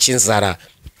 ari igihe cy'inzara.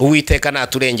 Uwiteka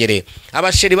naturengere.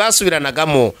 Abasheri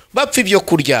basubiranagamo bapfa ibyo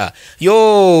kurya.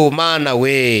 Yo Mana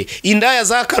we, indaya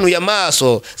zakanuye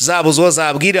amaso zabuzo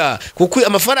zabwira, kuko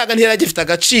amafaranga ntiyaragifite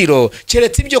agaciro,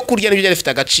 keretse ibyo kurya nibyo byarifite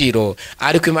agaciro.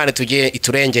 Ariko Imana tugiye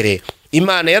iturengere.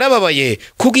 Imana yarababaye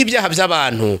kubw'ibyaha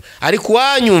by'abantu, ariko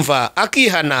wanyumva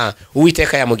akihana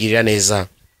Uwiteka yamugirira neza.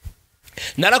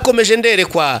 Narakomeje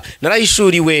nderekwa,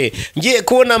 narahishuriwe, ngiye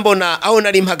kubona mbona aho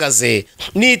nari mpagaze,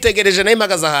 nitegereje nari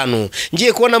mpagaze ahantu,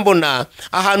 ngiye kubona mbona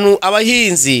ahantu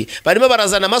abahinzi barimo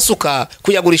barazana amasuka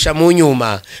kuyagurisha mu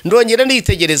nyuma. Ndongera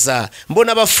nditegereza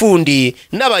mbona abafundi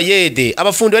n'abayede,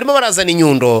 abafundi barimo barazana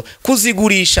inyundo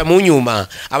kuzigurisha mu nyuma,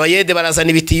 abayede barazana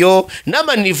ibitiyo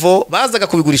n'amanivo bazaga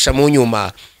kubigurisha mu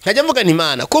nyuma. Nkajya mvuga nti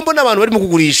Imana, ko mbona abantu barimo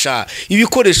kugurisha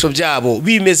ibikoresho byabo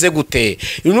bimeze gute?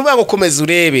 Nuvuga ngo komeza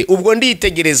urebe. Ubwo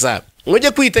nditegereza,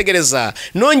 nojye kwitegereza,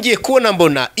 nongeye kubona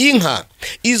mbona inka.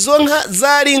 Izo nka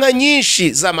zari inka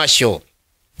nyinshi z'amashyo.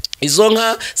 Izo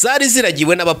nka zari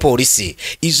ziragiwe n'abapolisi.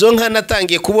 Izo nka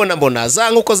natangiye kubona mbona za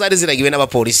nkuko zari ziragiwe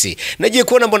n'abapolisi. Nagiye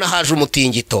kubona mbona haje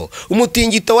umutingito.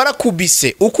 Umutingito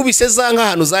warakubise, ukubise za nka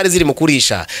hano zari ziri mu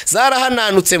kurisha,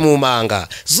 zarahananutse mu manga,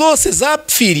 zose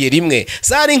zapfiriye rimwe.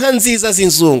 Zari inka nziza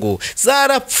z'inzungu,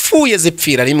 zarapfuye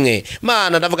zipfira rimwe.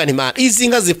 Mana ndavuga nti Mana, izi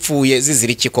nka zipfuye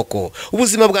zizira iki koko?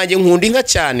 Ubuzima bwanjye nkunda inka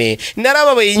cyane,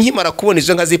 narababaye nkimara kubona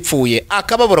izo nka zipfuye,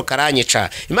 akababaro karanyica.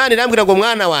 Imana irambwira ngo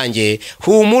mwana wanjye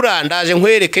humura, ndaje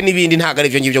nkwereke n'ibindi, ntago ari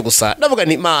byo ngibyo gusa. Ndavuga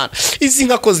nti Imana, izi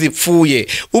nka ko zipfuye.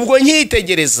 Ubwo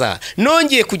nkitegereza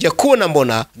nongeye kujya kubona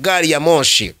mbona gari ya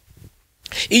moshi.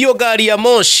 iyo gari ya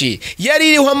moshi yari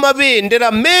iriho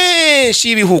amabendera menshi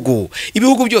y'ibihugu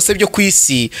byose byo ku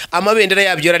isi, amabendera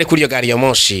yabyo yari kuri iyo gari ya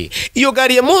moshi. Iyo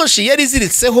gari ya moshi yari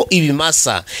iziritseho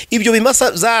ibimasa, ibyo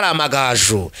bimasa zari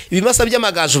amagaju, ibimasa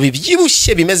by'amagaju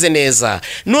bibyibushye bimeze neza.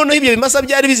 Noneho ibyo bimasa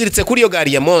byari biziritse kuri iyo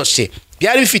gari ya moshi,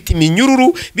 byari bifite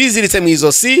iminyururu biziritse mu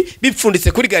izosi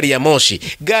bipfunditse kuri gari ya moshi.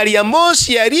 Gari ya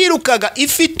moshi yarirukaga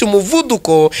ifite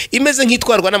umuvuduko imeze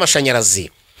nk'itwarwa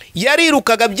n'amashanyarazi.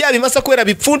 Yarirukaga bya bimasa kubera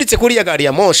bipfunditse kuri ya gari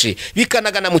ya moshi,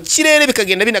 bikanagana mu kirere,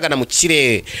 bikagenda binagana mu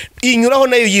kirere, inyuraho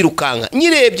nayo yirukanka.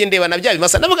 Nyirebye ndeba na bya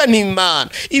bimasa navuga nti Imana,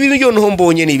 ibi byo nto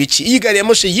mbonye ni ibiki? Iyi gari ya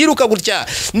moshi yiruka gutya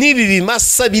n'ibi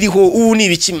bimasa biriho, ubu ni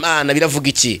ibiki Imana, biravuga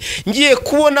iki? Ngiye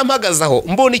kubona mpagazaho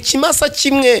mbona ikimasa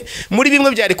kimwe muri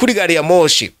bimwe byari kuri gari ya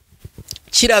moshi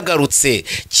kiragarutse,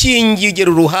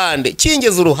 kingigera uruhande,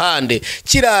 kingeze uruhande,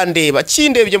 kirandeba,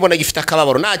 kindebye mbona gifite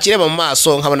akababaro, nakireba mu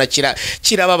maso nkabona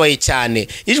kirababaye cyane.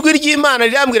 Ijwi ry'Imana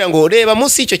rirambwira ngo reba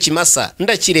munsi y'icyo kimasa.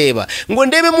 Ndakireba ngo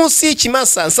ndebe munsi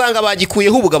y'ikimasa, nsanga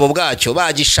bagikuyeho ubugabo bwacyo,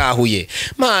 bagishahuye.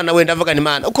 Mana we, ndavuga ni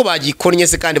Mana, uko bagikornye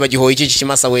se kandi bagihoye iki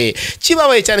kimasa we,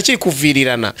 kibabaye cyane, kiri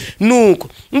kuvirirana. Nuko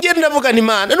ngende ndavuga ni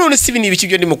Mana, none si ibintu ibiki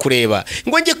byo ndimo kureba?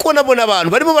 Ngo nge kubona abantu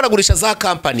barimo baragurisha za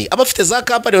company, abafite za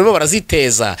company barimo barazite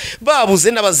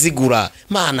babuze n'abazigura.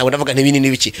 Mana we, ndavuga nti binini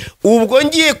biki? Ubwo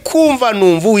ngiye kumva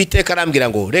numva Uwiteka arambwira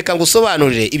ngo reka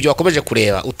ngusobanurire ibyo wakomeje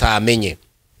kureba utamenye.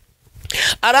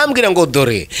 Arambwira ngo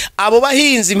dore abo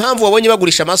bahinzi impamvu wabonye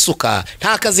bagurisha amasuka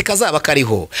nta kazi kazaba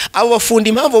kariho, abo bafundi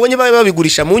impamvu wabonye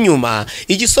babigurisha mu nyuma,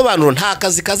 igisobanuro nta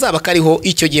kazi kazaba kariho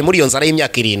icyo gihe muri iyo nzara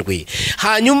y'imyaka 7.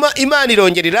 Hanyuma Imana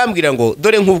irongera irambwira ngo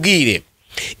dore nkubwire,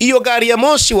 iyo gari ya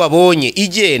moshi wabonye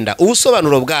igenda,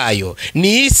 ubusobanuro bwayo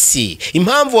ni isi.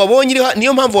 Impamvu wabonye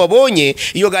niyo mpamvu wabonye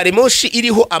iyo gari moshi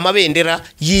iriho amabendera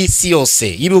y'isi yose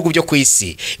y'ibihugu byo ku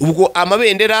isi. Ubwo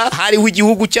amabendera hariho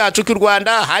igihugu cyacu cy'u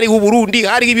Rwanda, hariho Burundi,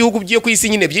 hariho ibihugu byo ku isi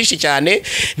nyine byinshi cyane,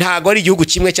 ntago ari igihugu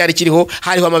kimwe cyari kiriho,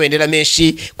 hariho amabendera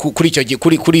menshi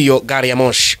kuri iyo gari ya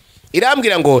moshi.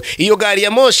 Irambwira ngo iyo gari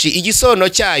ya moshi igisono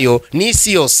cyayo ni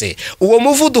isi yose. Uwo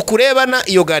muvuduko urebana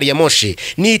iyo gari ya moshi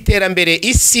ni iterambere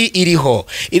isi iriho.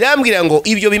 Irambwira ngo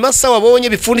ibyo bimasa wabonye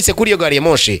bipfunditse kuri iyo gari ya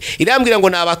moshi, irambwira ngo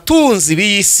nabatunzi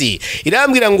b'isi.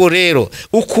 Irambwira ngo rero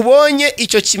ukubonye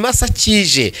icyo kimasa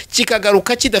kije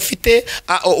kikagaruka kidafite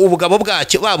ubugabo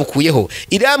bwacyo babukuyeho,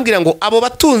 irambwira ngo abo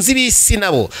batunzi b'isi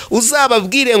nabo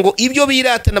uzababwire ngo ibyo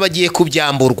biratana bagiye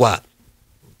kubyamburwa.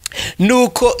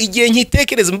 Nuko igihe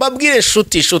nkitekereza mbabwire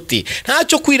nshuti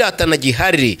ntacyo kwiratana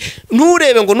gihari.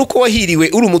 Nturebe ngo nuko wahiriwe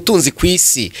uri umutunzi ku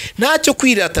isi, ntacyo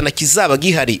kwiratana kizaba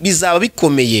gihari, bizaba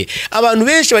bikomeye. Abantu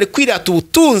benshi bari kwirata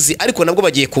ubutunzi ariko nabwo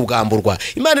bagiye kubwamburwa.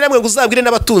 Imana iramwe ngo uzabwire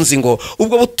n'abatunzi ngo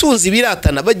ubwo butunzi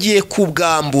biratana bagiye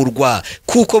kubwamburwa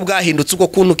kuko bwahindutse ubwo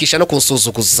kuntukisha no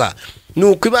kunsuzuguza.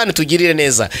 Nuko Imana tugirire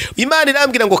neza. Imana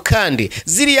irambwira ngo kandi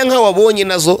ziriya nka wabonye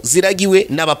nazo ziragiwe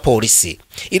n'abapolisi.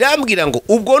 Irambwira ngo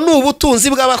ubwo ni ubutunzi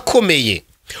bw'abakomeye,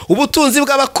 ubutunzi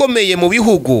bw'abakomeye mu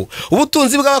bihugu,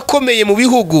 ubutunzi bw'abakomeye mu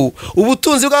bihugu,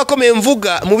 ubutunzi bw'abakomeye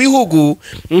mvuga mu bihugu.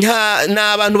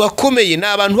 Nta abantu bakomeye, ni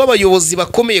abantu b'abayobozi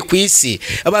bakomeye ku isi,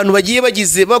 abantu bagiye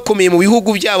bagize bakomeye mu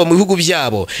bihugu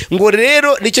byabo. Ngo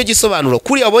rero nicyo gisobanuro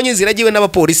kuri abonye ziragiwe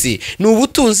n'abapolisi, ni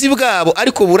ubutunzi bwabo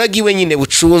ariko buragiwe nyine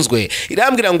bucunzwe.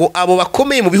 Irambwira ngo abo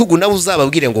bakomeye mu bihugu nabo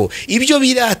uzababwire ngo ibyo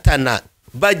biratana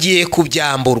bagiye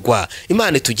kubyamburwa.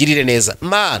 Imana tugirire neza.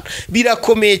 Mana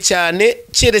birakomeye cyane,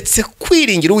 keretse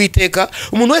kwiringira Uwiteka,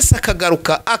 umuntu wese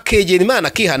akagaruka akegera Imana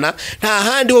akihana, nta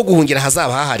handi ho guhungira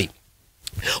hazaba hahari.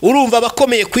 Urumva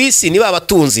abakomeye ku isi ni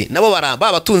babatunzi, nabo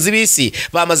babatunzi b'isi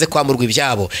bamaze kwamurwa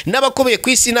ibyabo, n'abakomeye ku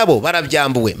isi nabo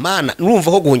barabyambuwe. Mana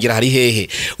urumva ho guhungira hari hehe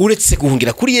uretse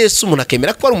guhungira kuri Yesu? Umuntu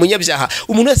akemera ko ari umunyabyaha,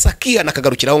 umuntu wese akihana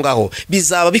akagarukira aho ngaho,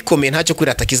 bizaba bikomeye, ntacyo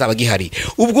kwirata kizaba gihari.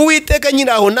 Ubwo Uwiteka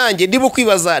nyiraho nanjye ndibu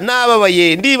kwibaza,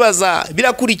 nababaye ndibaza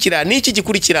birakurikira n'iki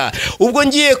gikurikira. Ubwo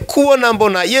ngiye kubona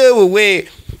mbona yewe we,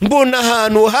 mbona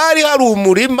ahantu hari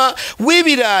umurima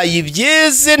w'ibirayi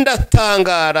byeze.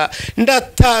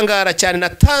 Ndatangara cyane,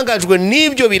 natangajwe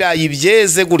n'ibyo birayi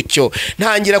byeze gutyo.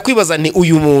 Ntangira kwibaza nti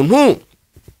uyu muntu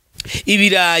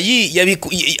ibirayi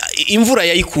imvura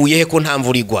yayikuye he ko nta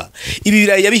mvura igwa? Ibi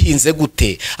birayi yabihinze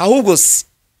gute? Ahubwo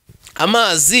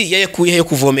amazi yayakuye yo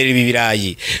kuvomerera ibi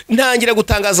birayi. Ntangira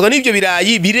gutangazwa n'ibyo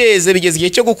birayi bireze, bigeze igihe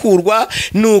cyo gukurwa.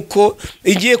 Nuko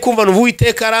igiye kumva n'ubu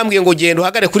Uwiteka arambwiye ngo genda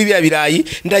uhagare kuri bya birayi.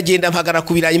 Ndagenda mpagara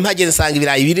ku birayi, mpageze nsanga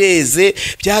ibirayi bireze,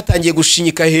 byatangiye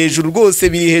gushinyika hejuru rwose,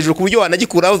 biri hejuru ku buryo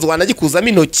wanagikuzamo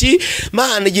intoki.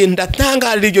 Mana genda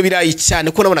tangarira ibyo birayi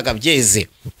cyane ko nabonaga byeze.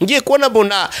 Ngiye kubona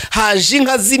mbona haje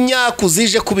inka z'imyaku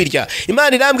zije kubirya.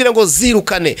 Imana irambwira ngo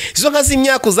zirukane. Izo nka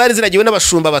z'imyaku zari ziragiwe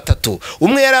n'abashumba 3.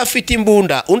 Umwe yari afite afite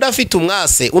imbunda, undi afite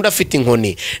umwase, undi afite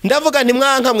inkoni. Ndavuga nti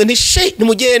mwankamwe nti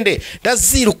nimugende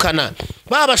ndazirukana.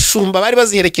 Babashumba bari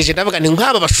baziherekeje, ndavuga nti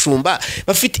nk'aba bashumba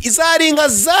bafite izari inka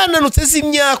zananutse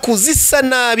z'imyaku zisa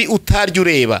nabi utarya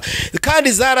ureba,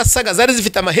 kandi zarasaga, zari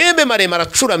zifite amahembe maremare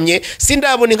acuramye.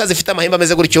 Sindabona inka zifite amahembe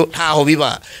ameze gutyo, ntaho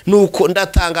biba. Nuko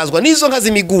ndatangazwa n'izo nka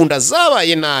z'imigunda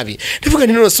zabaye nabi. Ndavuga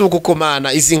nti none se uko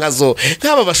Mana izi nka zo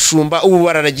nk'aba bashumba ubu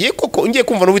bararagiye koko, ngiye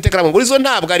kumva n'Uwiteka ngo izo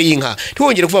ntabwo ari inka,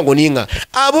 ntiwongere kuvuga ngo ni inka.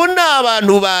 Abo ni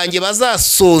abantu banjye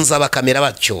bazasonza bakamera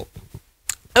batyo.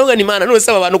 Avuga ni Imana none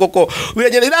se aba bantu koko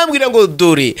biragenda irambwira ngo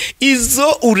dore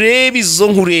izo ureba,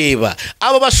 izo nkureba,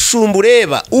 abo bashumba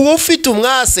ureba, uwo ufite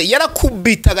umwase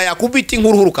yarakubitaga, yakubita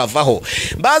inkuru rukavaho.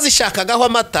 Bazishakagaho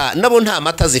amata, nabo nta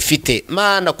mata zifite.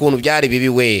 Mana kuntu byari bibi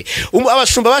we.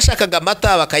 Abashumba bashakaga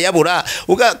amata bakayabura,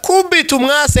 ugakubita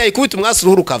umwase, yayikubita umwase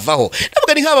uruhu rukavaho.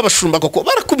 Ndavuga ni nk'aba bashumba koko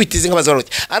barakubita izi nka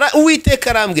bazaroti. Uwiteka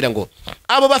arambwira ngo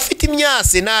abo bafite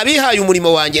imyase nabihaye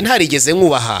umurimo wanjye ntarigeze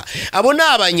nkubaha. Abo ni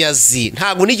abanyazi,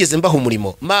 ntabwo nigeze mbaha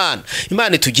umurimo. Mana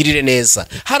Imana itugirire neza.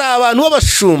 Hari abantu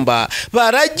b'abashumba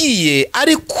baragiye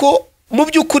ariko mu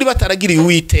by'ukuri bataragiriye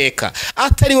Uwiteka,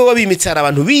 atari bo babimitse. Hari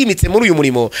abantu bimitse muri uyu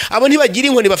murimo, abo ntibagira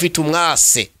inkoni bafite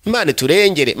umwase. Imana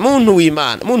turengere. Muntu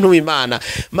w'Imana,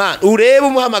 Mana urebe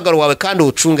umuhamagaro wawe kandi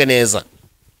uwucunge neza.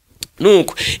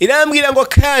 Nuko irambwira ngo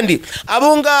kandi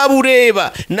abo ngabo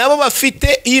ureba nabo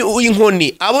bafite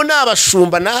inkoni, abo ni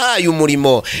abashumba nahaye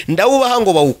umurimo, ndawubaha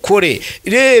ngo bawukore.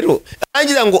 Rero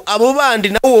arangira ngo abo bandi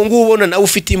nabo ngo ubona nawe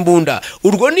ufite imbunda,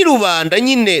 urwo ni rubanda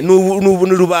nyine,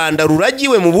 ni rubanda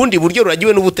ruragiwe mu bundi buryo,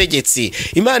 ruragiwe n'ubutegetsi.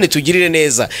 Imana itugirire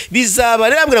neza. Bizaba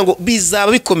irambwira ngo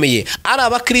bizaba bikomeye, ari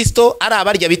abakristo, ari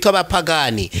abarya bitwa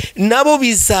abapagani, nabo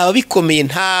bizaba bikomeye.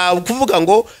 Nta kuvuga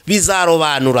ngo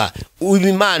bizarobanura.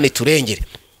 Imana turengere.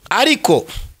 Ariko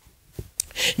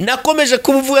nakomeje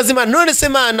kubuvuga z'Imana, none se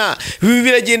Mana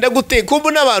biragenda gute ko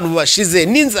mbona abantu bashize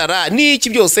n'inzara n'iki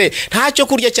byose, ntacyo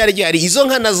kurya cyari gihari, izo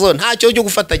nka nazo ntacyo cyo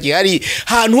gufata gihari,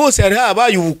 ahantu hose hari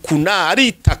habaye ubukuna, ari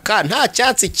itaka, nta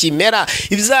cyatsi kimera,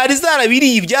 ibyari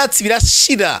zarabiriye ibyatsi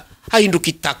birashira hahinduka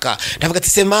itaka. Ndavuga ati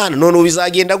se Mana none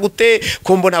ubizagenda gute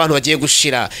ko mbona abantu bagiye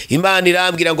gushira? Imana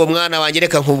irambwira ngo mwana wanjye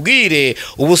reka nkubwire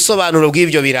ubusobanuro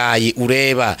bw'ibyo birayi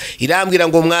ureba. Irambwira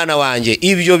ngo mwana wanjye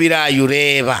ibyo birayi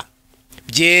ureba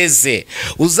byeze,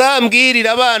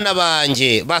 uzambwirira abana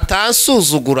banjye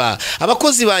batansuzugura,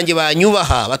 abakozi banjye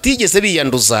banyubaha batigeze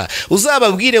biyanduza,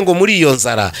 uzababwire ngo muri iyo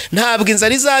nzara ntabwo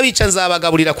inzara izabica,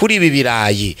 nzabagaburira kuri ibi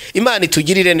birayi. Imana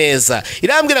itugirire neza.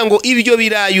 Irambwira ngo ibyo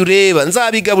birayi ureba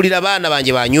nzabigaburira abana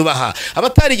banjye banyubaha,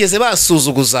 abatarigeze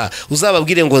basuzuguza,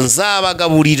 uzababwire ngo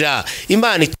nzabagaburira.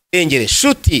 Imana itengere.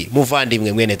 Shuti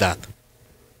muvandimwe mwene data,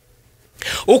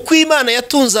 uko Imana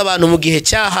yatunze abantu mu gihe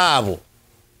cy'Ahabu,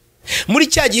 muri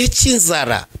cya gihe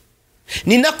cy'inzara,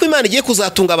 ni nako Imana igiye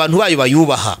kuzatunga abantu bayo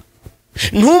bayubaha.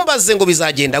 Ntumbaze ngo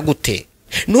bizagenda gute,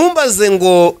 ntumbaze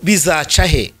ngo bizaca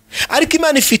he, ariko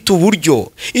Imana ifite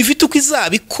uburyo, ifite uko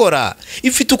izabikora,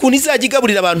 ifite ukuntu izajya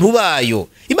igaburira abantu bayo.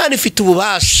 Imana ifite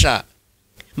ububasha.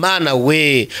 Mana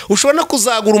we, ushobora no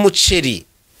kuzagura umuceri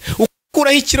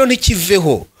ukuraho ikiro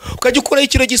ntikiveho, ukajya ukuraho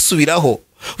ikiro gisubiraho.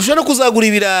 Ushobora no kuzagura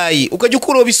ibirayi ukajya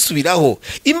ukuraho bisubiraho.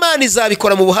 Imana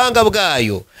izabikora mu buhanga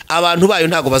bwayo, abantu bayo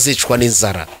ntago bazicwa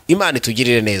n'inzara. Imana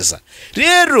itugirire neza.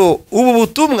 Rero ubu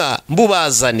butumwa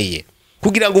mbubazaniye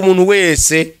kugira ngo umuntu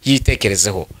wese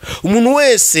yitekerezeho, umuntu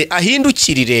wese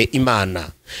ahindukirire Imana.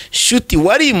 Shuti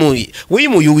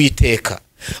wimuye Uwiteka,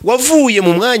 wavuye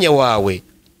mu mwanya wawe,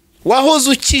 wahoze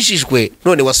ukijijwe,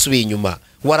 none wasubiye inyuma,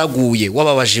 waraguye,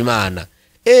 wababaje Imana.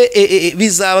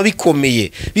 Bizaba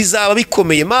bikomeye, bizaba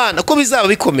bikomeye Mana, ko bizaba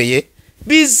bikomeye,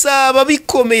 bizaba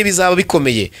bikomeye, bizaba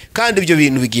bikomeye. Kandi ibyo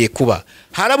bintu bigiye kuba.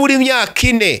 Harabura imyaka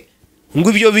 4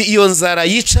 ngo iyo nzara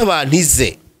yica abantu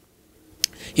ize.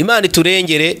 Imana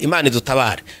iturengere, Imana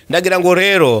idutabare. Ndagira ngo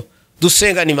rero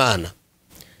dusengane Imana.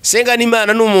 Sengane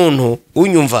Imana n'umuntu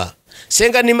unyumva,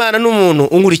 sengane Imana n'umuntu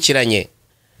unkurikiranye.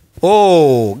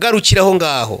 Garukiraho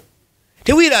ngaho.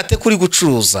 Ntiwirate kuri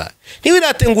gucuruza,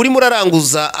 ntiwirate ngo urimo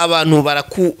uraranguza abantu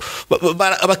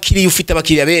abakiriya, ufite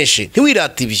abakiriya benshi.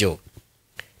 Ntiwirate ibyo,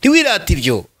 ntiwirate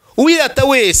ibyo. Uwirata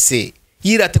wese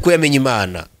yirate ko yamenye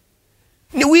Imana.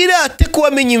 Wirate ko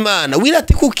wamenye Imana,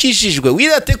 wirate ko ukijijwe,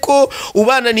 wirate ko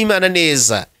ubana n'Imana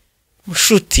neza.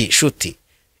 Shuti,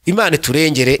 Imana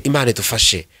turengere, Imana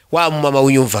idufashe. Wa mama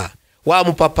unyumva, wa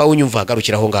mupapa unyumva,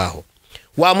 garukiraho ngaho.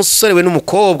 Wa musore we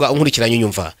n'umukobwa unkurikiranye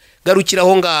unyumva,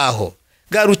 garukiraho ngaho.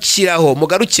 Mugarukira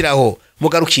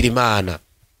Imana.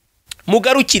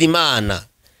 Mugarukira Imana.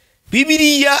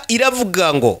 Bibiliya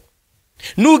iravuga ngo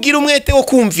nugira umwete wo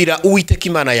kumvira Uwiteka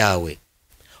Imana yawe,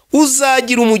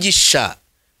 uzagira umugisha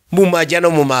mu majya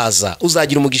no mu maza,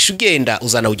 uzagira umugisha ugenda,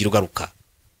 uzanawugira ugaruka.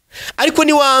 Ariko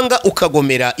niwanga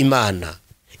ukagomera Imana,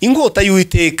 inkota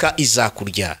y'Uwiteka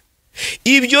izakurya.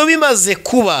 Ibyo bimaze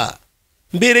kuba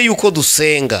mbere yuko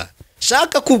dusenga,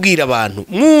 shaka kubwira abantu,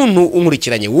 muntu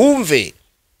unkurikiranye wumve,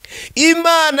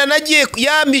 Imana nagiye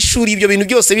yamishura ibyo bintu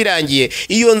byose birangiye,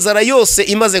 iyo nzara yose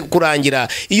imaze kurangira,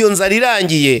 iyo nzara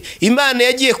irangiye, Imana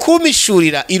yagiye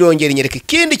kumishurira, irongera inyereka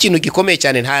ikindi kintu gikomeye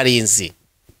cyane ntarinzi.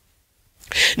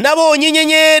 Nabonye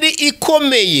inyenyeri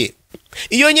ikomeye,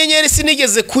 iyo nyenyeri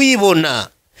sinigeze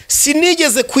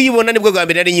kuyibona, nibwo bwa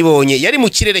mbere nari nyibonye, yari mu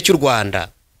kirere cy'u Rwanda.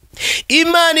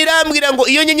 Imana irambwira ngo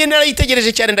iyo nyenyeri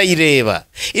narayitegereje cyane ndayireba.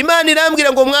 Imana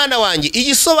irambwira ngo mwana wanjye,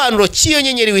 igisobanuro cy'iyo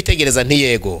nyenyeri witegereza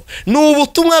ntiyego, ni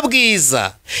ubutumwa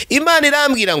bwiza. Imana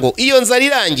irambwira ngo iyo nzara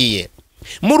irangiye,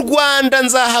 mu Rwanda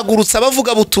nzahagurutsa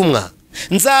abavuga butumwa,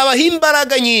 nzabaha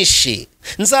imbaraga nyinshi,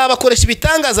 nzabakoresha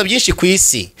ibitangaza byinshi ku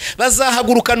isi.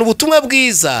 Bazahagurukana ubutumwa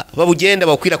bwiza, babugenda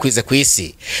bawukwirakwize ku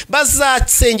isi.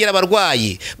 Bazatsengera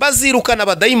abarwayi, bazirukana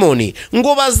abadayimoni,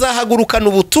 ngo bazahagurukana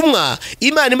ubutumwa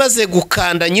Imana imaze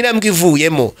gukanda Nyirambwa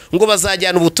ivuyemo, ngo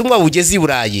bazajyana ubutumwa bugeze i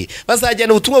Burayi,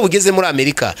 bazajyana ubutumwa bugeze muri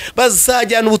Amerika,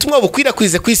 bazajyana ubutumwa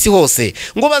bukwirakwize ku isi hose,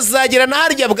 ngo bazagera na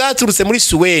harya bwaturutse muri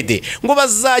Suwede, ngo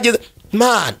bazageza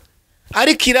Mana.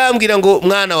 Ariko irambwira ngo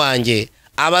mwana wanjye,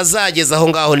 abazageza aho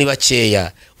ngaho ni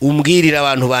bakeya, umbwirira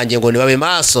abantu banjye ngo nibabe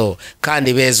maso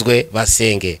kandi bezwe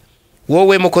basenge.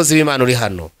 Wowe mukozi w'Imana uri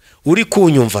hano, uri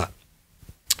kunyumva,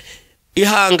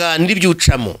 ihangane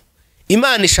ibyucamo.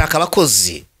 Imana ishaka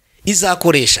abakozi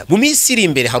izakoresha. Mu minsi iri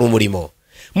imbere hari umurimo,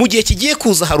 mu gihe kigiye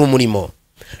kuza hari umurimo.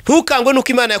 Ntukangwe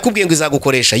nuko Imana yakubwiye ngo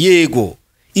izagukoresha. Yego,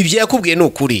 ibyo yakubwiye ni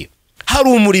ukuri. Hari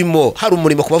umurimo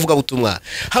ku bavuga butumwa,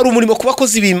 hari umurimo ku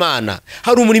bakozi b'Imana,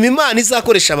 hari umurimo Imana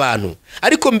izakoresha abantu.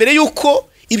 Ariko mbere yuko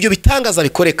ibyo bitangaza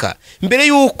bikoreka, mbere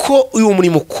yuko uyu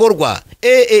murimo ukorwa,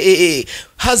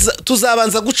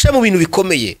 tuzabanza guca mu bintu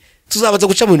bikomeye.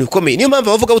 Niyo mpamvu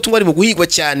abavuga butumwa bari mu guhigwa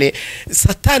cyane.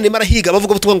 Satani marahiga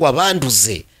abavuga butumwa ngo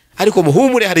abanduze, ariko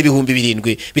muhumure hari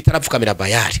 7,000 bitarapfukamira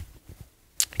Bayali.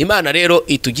 Imana rero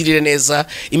itugirire neza,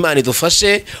 Imana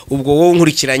idufashe. Ubwo wowe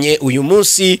nkurikiranye uyu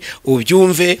munsi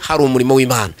ubyumve, hari umurimo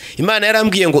w'Imana. Imana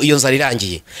yarambwiye ngo iyo nzara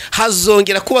irangiye,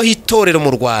 hazongera kubaho itorero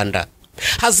mu Rwanda,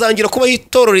 hazongera kubaho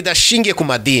itorero ridashingiye ku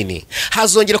madini,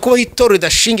 hazongera kubaho itorero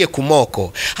ridashingiye ku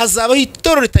moko, hazabaho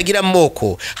itorero ritagira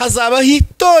amoko, hazabaho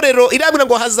itorero, irambwira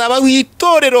ngo hazabaho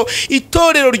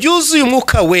itorero ryuzuye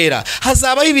umwuka wera,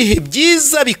 hazabaho ibihe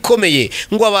byiza bikomeye,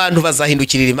 ngo abantu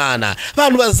bazahindukirira Imana,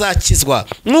 abantu bazakizwa,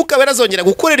 umwuka wera azongera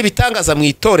gukorera ibitangaza mu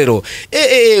itorero.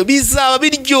 Bizaba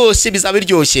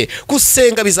biryoshye,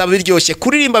 gusenga bizaba biryoshye,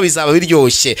 kuririmba bizaba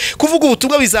biryoshye, kuvuga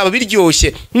ubutumwa bizaba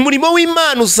biryoshye, umurimo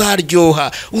w'Imana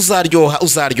uzaryoha,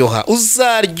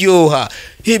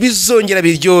 bizongera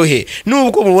biryohe.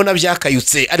 Nubwo mubona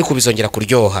byakayutse, ariko bizongera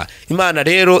kuryoha. Imana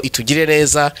rero itugire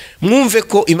neza. Mwumve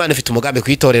ko Imana ifite umugambi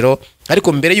ku itorero,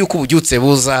 ariko mbere yuko ububyutse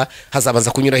buza,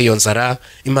 hazabanza kunyura iyo nzara.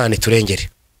 Imana iturengere.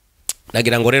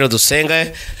 Nagira ngo rero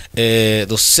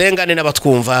dusengane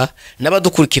n'abatwumva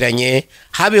n'abadukurikiranye,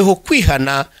 habeho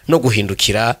kwihana no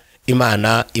guhindukira.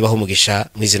 Imana ibaho umugisha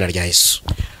mu izina rya Yesu.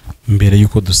 Mbere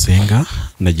yuko dusenga,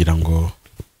 nagira ngo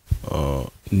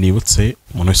nibutse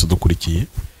umuntu wese udukurikiye,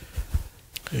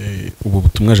 ubu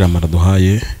butumwa Jean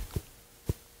duhaye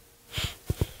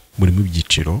burimo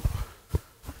ibyiciro.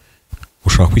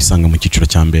 Ushobora kwisanga mu cyiciro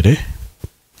cya mbere,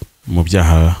 mu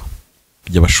byaha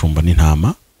by'abashumba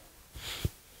n'intama,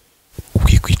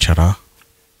 ukikwicara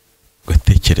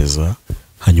ugatekereza,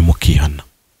 hanyuma ukihana.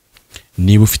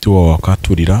 Niba ufite uwo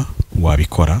wakaturira,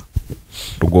 wabikora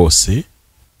rwose.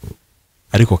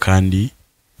 Ariko kandi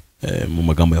mu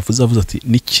magambo yavuze ati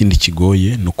n'ikindi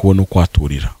kigoye no kubona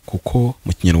ukwaturira, kuko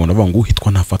mu Kinyarwanda bavuga ngo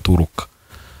uhitwa ntafaturuka.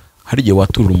 Hari igihe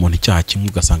waturira umuntu icyaha kimwe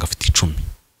ugasanga afite 10,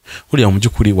 uriya mu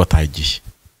by'ukuri watagiye.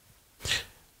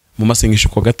 Mu masengesho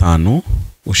kwa gatanu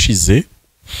ushize,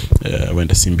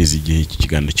 wenda simbizi igihe iki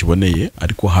kiganiro kiboneye,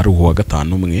 ariko hari uwa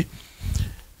gatanu umwe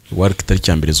wari itariki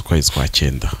ya mbere z'ukwezi kwa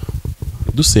 9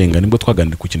 dusenga, nibwo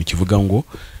twaganira ku kintu kivuga ngo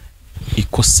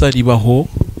ikosa ribaho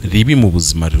ribi mu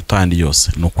buzima rutandi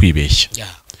yose no kwibeshya.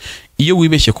 Iyo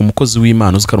wibeshye ku mukozi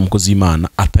w'Imana, uzikara umukozi w'Imana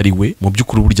atari we, mu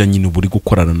by'ukuri burya nyine buri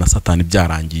gukorana na Satani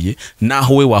byarangiye,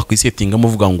 naho we wakwisetinga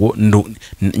muvuga ngo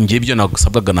ngiye byo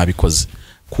nagusabwaga nabikoze,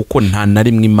 kuko nta na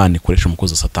rimwe Imana ikoresha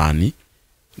umukozi wa Satani.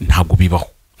 Ntabwo bibaho,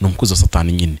 no umukozi wa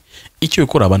Satani nyine. Icyo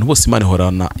ikora abantu bose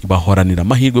Imana bahoranira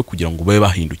amahirwe kugira ngo babe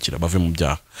bahindukira bave mu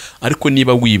byaha. Ariko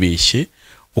niba wibeshye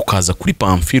ukaza kuri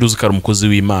pamfire, uzikara umukozi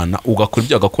w'Imana, ugakora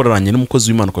ibyo agakoranye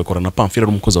n'umukozi w'Imana, ukakorana na pamfire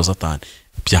ari umukozi wa Satani,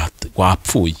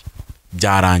 wapfuye.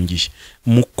 byarangiye.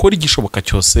 Mukora igishoboka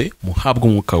cyose, muhabwe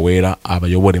umwuka wera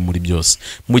abayobore muri byose.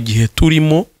 Mu gihe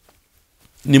turimo,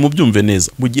 ni mu byumve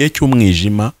neza, mu gihe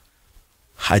cy'umwijima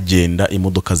hagenda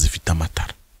imodoka zifite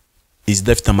amatara,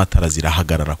 izidafite amatara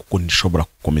zirahagarara kuko ntishobora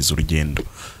gukomeza urugendo.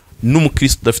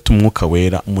 N'umukristo udafite umwuka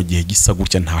wera mu gihe gisa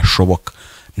gutya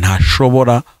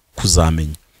ntashobora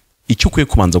kuzamenya. Icyo ukwiye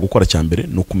kubanza gukora cya mbere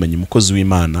ni ukumenya umukozi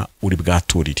w'Imana uri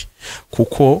bwaturire,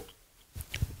 kuko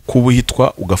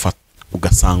kubuhitwa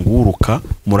ugasanga uruka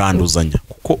muranduzanya,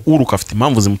 kuko uruka afite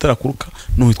impamvu zimutera kuruka,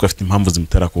 n'uwitwa afite impamvu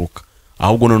zimutera kuruka,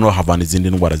 ahubwo noneho havana izindi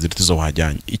ndwara ziruta izo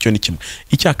wajyanye. Icyo ni kimwe.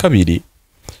 Icya kabiri,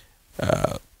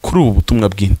 kuri ubu butumwa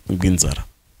bw'inzara,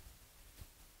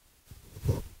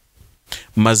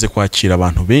 maze kwakira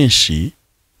abantu benshi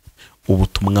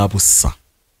ubutumwa busa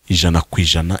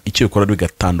 100%, icyo bikora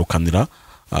bigatandukanira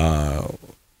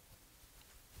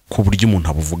ku buryo umuntu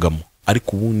abuvugamo,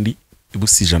 ariko ubundi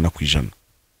busi 100%.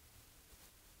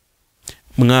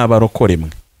 Mwabarokore mwe,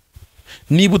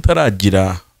 niba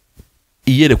utaragira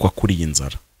iyerekwa kuri iyi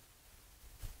nzara,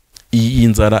 iyi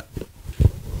nzara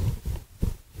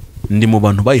ndi mu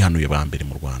bantu bayihanuye ba mbere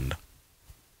mu Rwanda.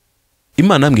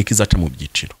 Imana yambwiye ko izaca mu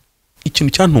byiciro.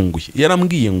 Ikintu cyantunguye,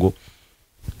 yarambwiye ngo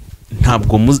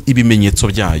ntabwo ibimenyetso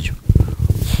byayo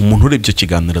umuntu urebye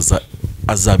kiganiro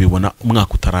azabibona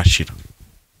umwaka utarashira.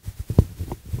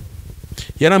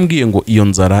 Yarambwiye ngo iyo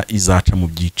nzara izaca mu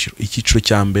byiciro. Icyiciro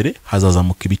cya mbere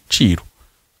hazazamuka ibiciro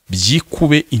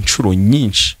byikube inshuro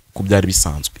nyinshi ku byari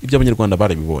bisanzwe. Ibyo abanyarwanda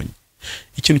barabibonye.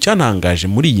 Ikintu cyantangaje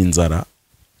muri iyi nzara,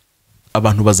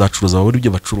 abantu bazacuruza babura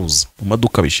ibyo bacuruza mu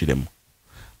maduka bishiremo,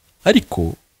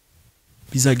 ariko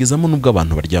bizagezamo nubwo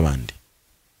abantu barya abandi.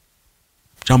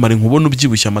 Jamare nkubona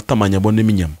ubyibushye amatamanya abonemo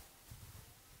inyama,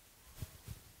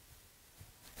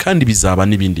 kandi bizaba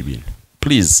n'ibindi bintu.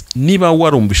 Please, niba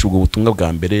warumvishe ubwo butumwa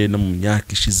bwa mbere no mu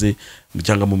myaka ishize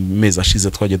cyangwa mu mezi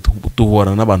ashize twagiye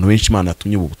duhura n'abantu benshi Imana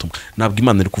yatumye ubu butumwa, ntabwo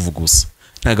Imana iri kuvuga gusa,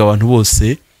 ntabwo abantu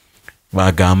bose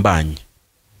bagambanye,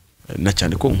 na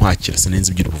cyane ko nkwakira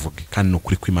sinenze ibyo uvuge, kandi no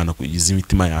kuri kw'Imana kugize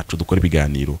imitima yacu dukora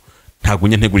ibiganiro. Ntabwo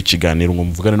ntegura ikiganiro ngo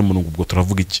mvugane n'umuntu ubwo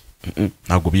turavuga iki,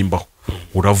 ntabwo bimbaho.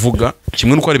 Uravuga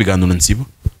kimwe nuko ari ibiganiro nsiba.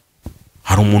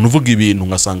 Hari umuntu uvuga ibintu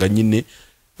ngasanga nyine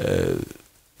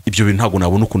ibyo bintu ntabwo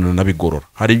nabona ukuntu nabigorora.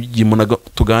 Hari igihe umuntu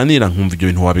tuganira nkumva ibyo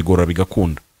bintu wabigorora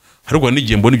bigakunda, ariko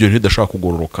n'igihe mbona ibyo bintu bidashaka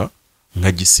kugororoka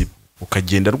nkagisiba,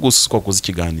 ukagenda rwose twakoze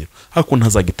ikiganiro, ariko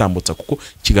ntazagitambutsa kuko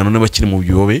ikiganiro niba kiri mu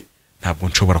biyobe ntabwo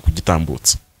nshobora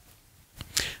kugitambutsa.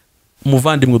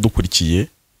 Umuvandimwe dukurikiye,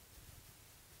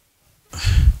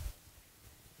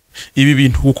 ibi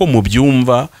bintu uko mu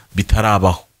byumva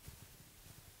bitarabaho,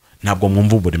 ntabwo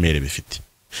mwumva uburemere bifite.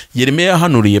 Yeremiya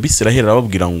yahanuriye Abisiraheli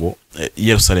arababwira ngo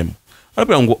Yerusalemu,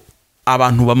 arababwira ngo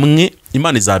abantu bamwe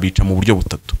Imana izabica mu buryo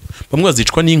butatu. Bamwe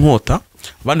bazicwa n'inkota,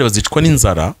 abandi bazicwa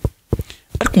n'inzara.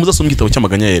 Ariko muzasoma igitabo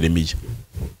cy'amaganya ya Yeremiya,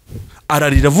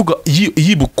 ararira avuga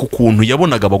yibuka ukuntu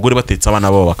yabonaga abagore batetse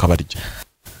abana babo bakabarya.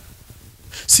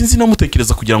 Sinzi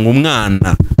namutekereza kugira ngo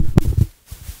umwana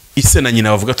ise na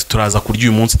nyina bavuga ati turaza kurya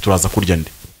uyu munsi, turaza kurya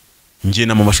nde. Ngiye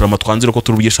na mama Sharama twanzira ko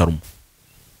turubye Sharuma,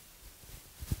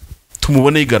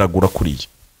 tumubone yigaragura kuriye,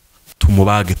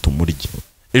 tumubage tumurye,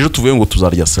 ejo tuvuye ngo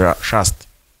tuzarya shaste.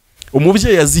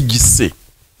 Umubyeyi yazigise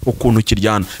ukuntu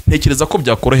kiryana. Ntekereza ko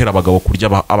byakorohera abagabo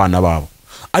kurya abana babo,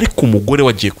 ariko umugore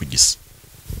wagiye kugisa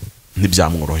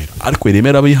ntibyamworohera. Ariko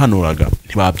Yeremiya abihanuraga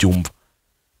ntibabyumva,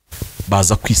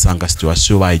 baza kwisanga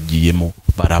situation bagiyemo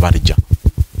barabarya.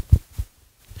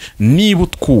 Niba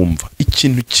twumva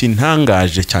ikintu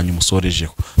kintangaje cyane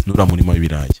umusorejeho nura murimo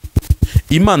w'ibirayi,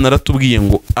 Imana aratubwiye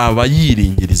ngo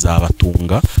abayiringira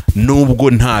izabatunga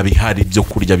nubwo nta bihari byo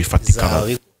kurya bifatika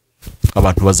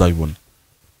abantu bazabibona.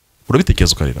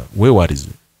 Urabitekereza ukarira, we warize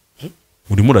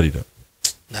urimo urarira?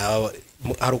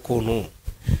 Hari ukuntu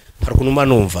mba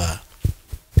numva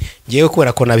ngewe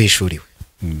kubera ko nabishuriwe,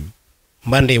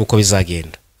 mba ndeba uko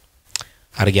bizagenda,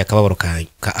 harigiye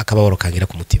akababaro kangira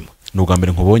ku mutima. N'ubwa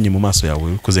mbere nkubonye mu maso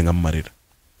yawe ukoze nk'amarira.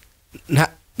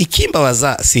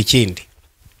 Ikimbabaza si ikindi,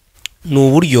 ni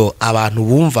uburyo abantu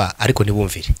bumva ariko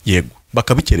ntibumvire. Yego,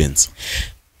 bakabikerenza.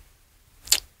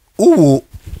 Ubu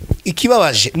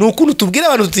ikibabaje ni ukuntu tubwira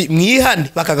abantu tuti mwihane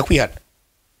bakaga kwihana,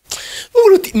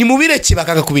 ni mubireke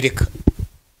bakaga kubireka.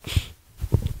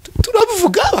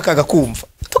 Turavuga bakaga kumva,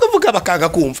 tukavuga bakaga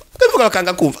kumva, tukavuga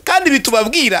bakaga kumva, kandi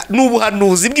bitubabwira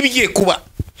n'ubuhanuzi bw'ibigiye kuba.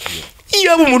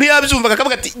 Iyo umuntu yabyumva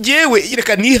akavuga ati jewe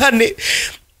reka nihane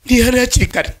hakiri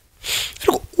kare,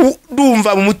 ariko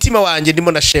ndumva mu mutima wanjye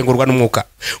ndimo ndashengurwa n'umwuka,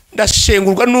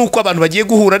 ndashengurwa nuko abantu bagiye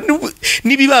guhura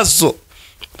n'ibibazo,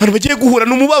 abantu bagiye guhura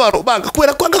n'umubabaro banga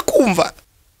kubera kwanga kumva.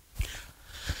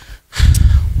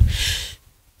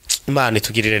 Imana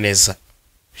itugirire neza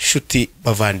shuti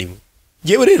bavandimwe.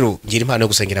 Yewe rero ngira impano yo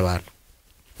gusengera abantu.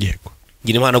 yego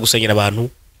Ngira impano yo gusengera abantu,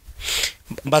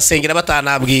 mbasengera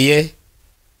batanabwiye.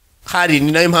 Hari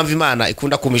ni nayo mpamvu Imana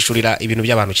ikunda kumishurira ibintu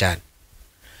by'abantu cyane.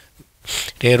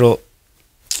 Rero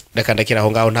reka ndakira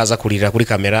aho ngaho ntaza kurira kuri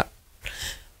kamera,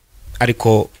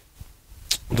 ariko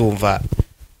ndumva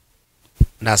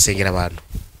nasengera abantu.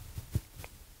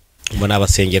 Mbona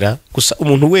abasengera gusa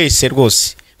umuntu wese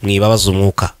rwose mwibabaza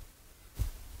umwuka.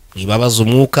 Mwibabaza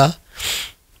umwuka.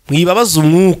 Mwibabaza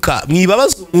umwuka.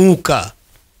 Mwibabaza umwuka.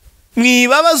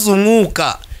 Mwibabaza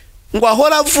umwuka. Ngo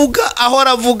ahora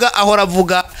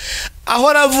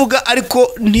avuga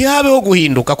ariko ntihabeho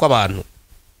guhinduka kw'abantu.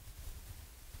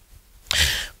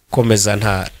 Komeza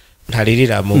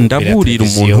ntaririra mu ndaburira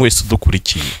umuntu wese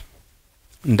udukurikiye,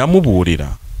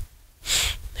 ndamuburira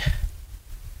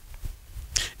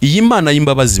iyi Mana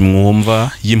y'imbabazi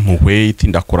mwumva y'impuhwe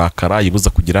itinda kurakara, yibuza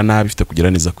kugira nabi, ifite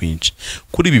kugira neza kwinshi.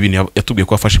 Kuri ibi bintu yatubwiye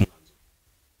ko afashe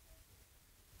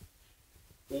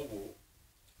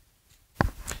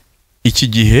iki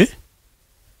gihe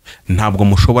ntabwo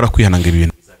mushobora kwihana ngo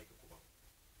ibintu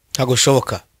ntago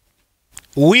shoboka.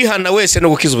 Uwihana wese no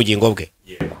gukiza ubugingo bwe.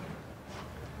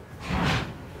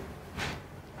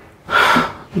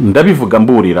 ndabivuga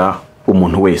mburira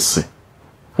umuntu wese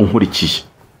unkurikiye,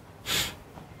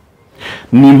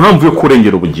 ni impamvu yo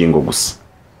kurengera ubugingo gusa.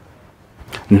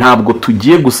 Ntabwo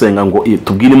tugiye gusenga ngo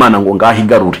tubwire Imana ngo ngaho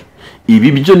igarure.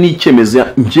 Ibi byo ni icyemezo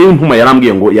njyewe ntuma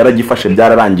yarambwiye ngo yaragifashe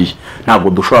byararangiye, ntabwo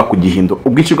dushobora kugihindura.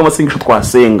 Ubwinshi bw'amasengesho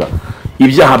twasenga,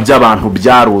 ibyaha by'abantu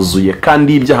byaruzuye,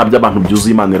 kandi ibyaha by'abantu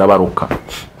byuzuye Imana irabaruka.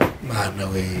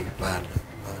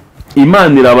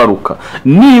 Imana irabaruka.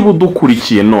 Niba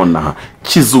udukurikiye nonaha,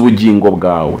 kiza ubugingo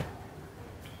bwawe.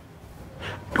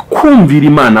 Kumvira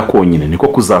Imana konyine niko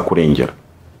kuzakurengera.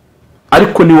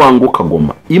 Ariko niwanguka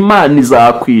goma, Imana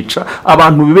izakwica.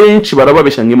 Abantu benshi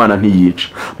barababeshya ngo Imana ntiyica.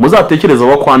 Muzatekereza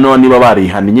wa kwa Nowa niba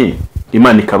barihannye,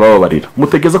 Imana ikabababarira.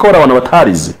 Mutegeza ko bari abantu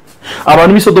batarize.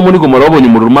 Abantu b'Isodomu n'Igomora babonye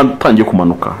umuriro utangiye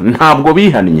kumanuka, ntabwo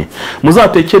bihannye.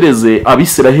 Muzatekereze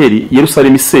Abisiraheli,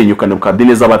 Yerusalemu isenyuka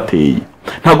Nebukadineza bateye,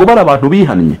 ntabwo bari abantu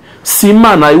bihannye. Si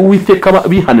Imana y'Uwiteka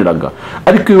bihaniraga.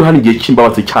 Ariko iyo hanigiye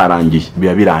cy'imbabazi cyarangiye,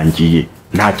 biba birangiye,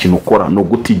 nta kintu ukora no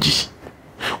guta igihe.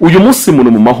 Uyu munsi muri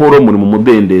mu mahoro, muri mu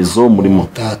mudendezo, murimo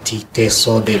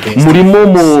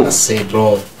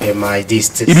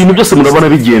ibintu byose murabona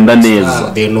bigenda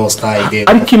neza.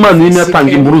 Ariko Imana irimo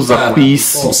iratanga impuruza ku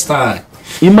isi.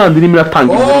 Imana irimo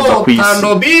iratanga impuruza ku isi.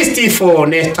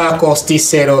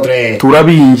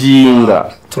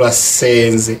 Turabinginga,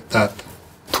 turasenze tata,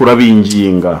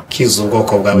 turabinginga, kiza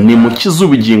ubwoko bwawe, ni mukiza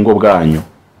ubugingo bwanyu.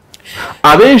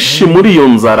 Abenshi muri iyo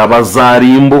nzara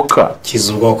bazarimbuka.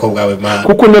 Kiza ubwoko bwawe Mana,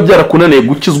 kuko niba byarakunaniye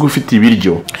gukizwa ufite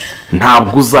ibiryo,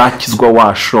 ntabwo uzakizwa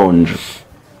washonje.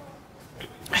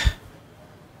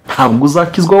 Ntabwo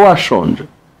uzakizwa washonje.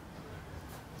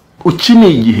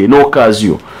 Ukeneye igihe no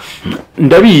okaziyo.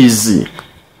 Ndabizi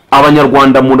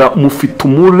Abanyarwanda mufite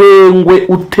umurengwe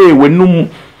utewe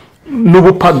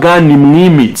n'ubupagani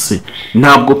mwimitse.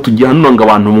 Ntabwo tugihanura ngo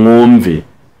abantu mwumve.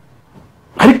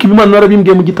 Ariko Imana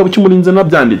yarabimbwiye mu gitabo cy'umurinzi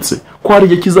nabyanditse ko hari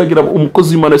igihe kizagira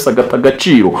umukozi w'Imana wese agata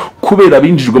agaciro kubera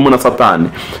binjijwemo na Satani.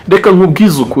 Reka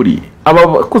nkubwize ukuri, aba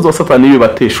bakozi ba Satani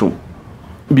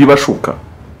bibashuka,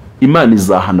 Imana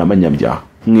izahana abanyabyaha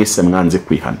mwese mwanze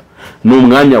kwihana. Ni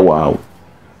umwanya wawe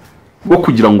wo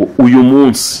kugira ngo uyu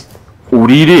munsi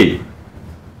urire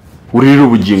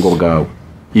ubugingo bwawe,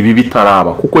 ibi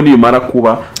bitaraba, kuko nibimara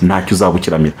kuba ntacyo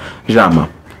uzabukiramira. Jama,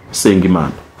 senga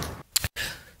Imana.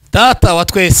 Data wa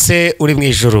twese uri mu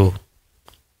ijuru,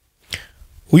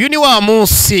 uyu ni wa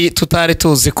munsi tutari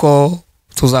tuzi ko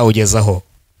tuzawugezaho.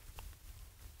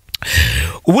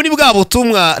 Ubu ni bwa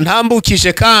butumwa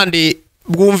ntambukije, kandi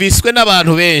bwumviswe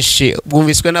n'abantu benshi,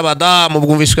 bwumviswe n'abadamu,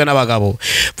 bwumviswe n'abagabo,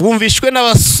 bwumviswe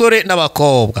n'abasore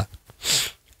n'abakobwa.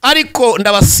 Ariko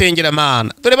ndabasengera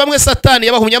Mana, dore bamwe Satani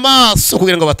yabahumye amaso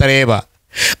kugira ngo batareba,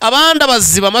 abandi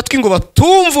abaziba amatwi ngo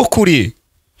batumve ukuri.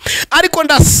 Ariko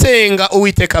ndasenga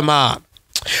Uwiteka Mana,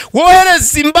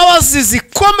 wohereza imbabazi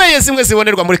zikomeye zimwe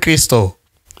zibonerwa muri Kristo.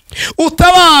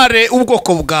 Utabare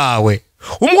ubwoko bwawe,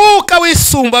 umwuka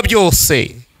wisumba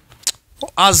byose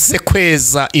aze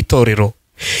kweza itorero.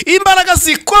 Imbaraga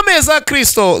zikomeye za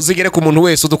Kristo zigere ku muntu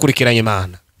wese udukurikiranye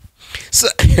Mana.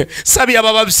 sabiye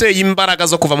aba babyeyi imbaraga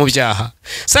zo kuva mu byaha,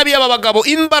 sabiye aba bagabo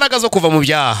imbaraga zo kuva mu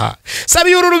byaha,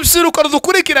 sabiye uru rubyiruko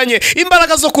rudukurikiranye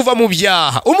imbaraga zo kuva mu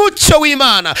byaha. Umucyo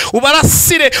w'Imana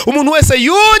ubarasire, umuntu wese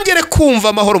yongere kumva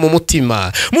amahoro mu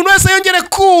mutima, umuntu wese yongere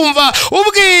kumva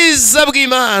ubwiza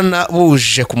bw'Imana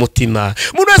buje ku mutima,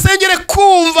 umuntu wese yongere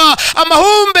kumva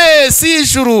amahumbezi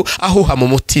y'ijuru ahuha mu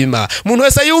mutima, umuntu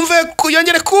wese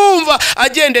yongere kumva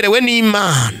agenderewe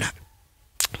n'Imana.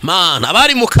 Mana,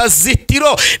 abari mu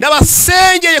kazitiro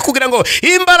n'abasengeye kugira ngo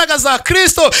imbaraga za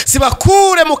Kristo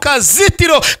zibakure mu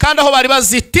kazitiro, kandi aho bari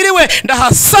bazitiriwe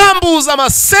ndahasambuza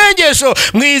amasengesho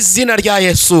mu izina rya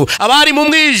Yesu. Abari mu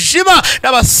mwijima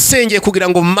n'abasengeye kugira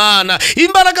ngo Mana,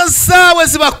 imbaraga zawe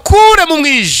zibakure mu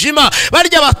mwijima,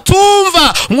 barya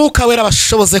batumva, Mwuka Wera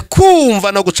bashoboze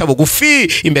kumva no guca bugufi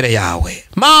imbere yawe.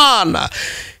 Mana,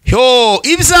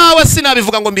 ibyawe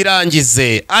sinabivuga ngo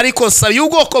mbirangize, ariko nsaba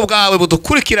ubwoko bwawe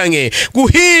budukurikiranye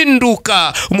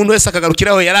guhinduka, umuntu wese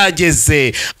akagarukiraho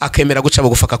yarageze, akemera guca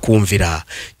bugufi akakumvira.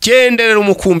 Genderera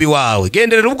umukumbi wawe,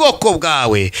 genderera ubwoko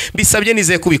bwawe, mbisabye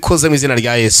nizeye kubikoze mu izina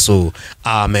rya Yesu.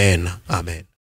 Amen, amen.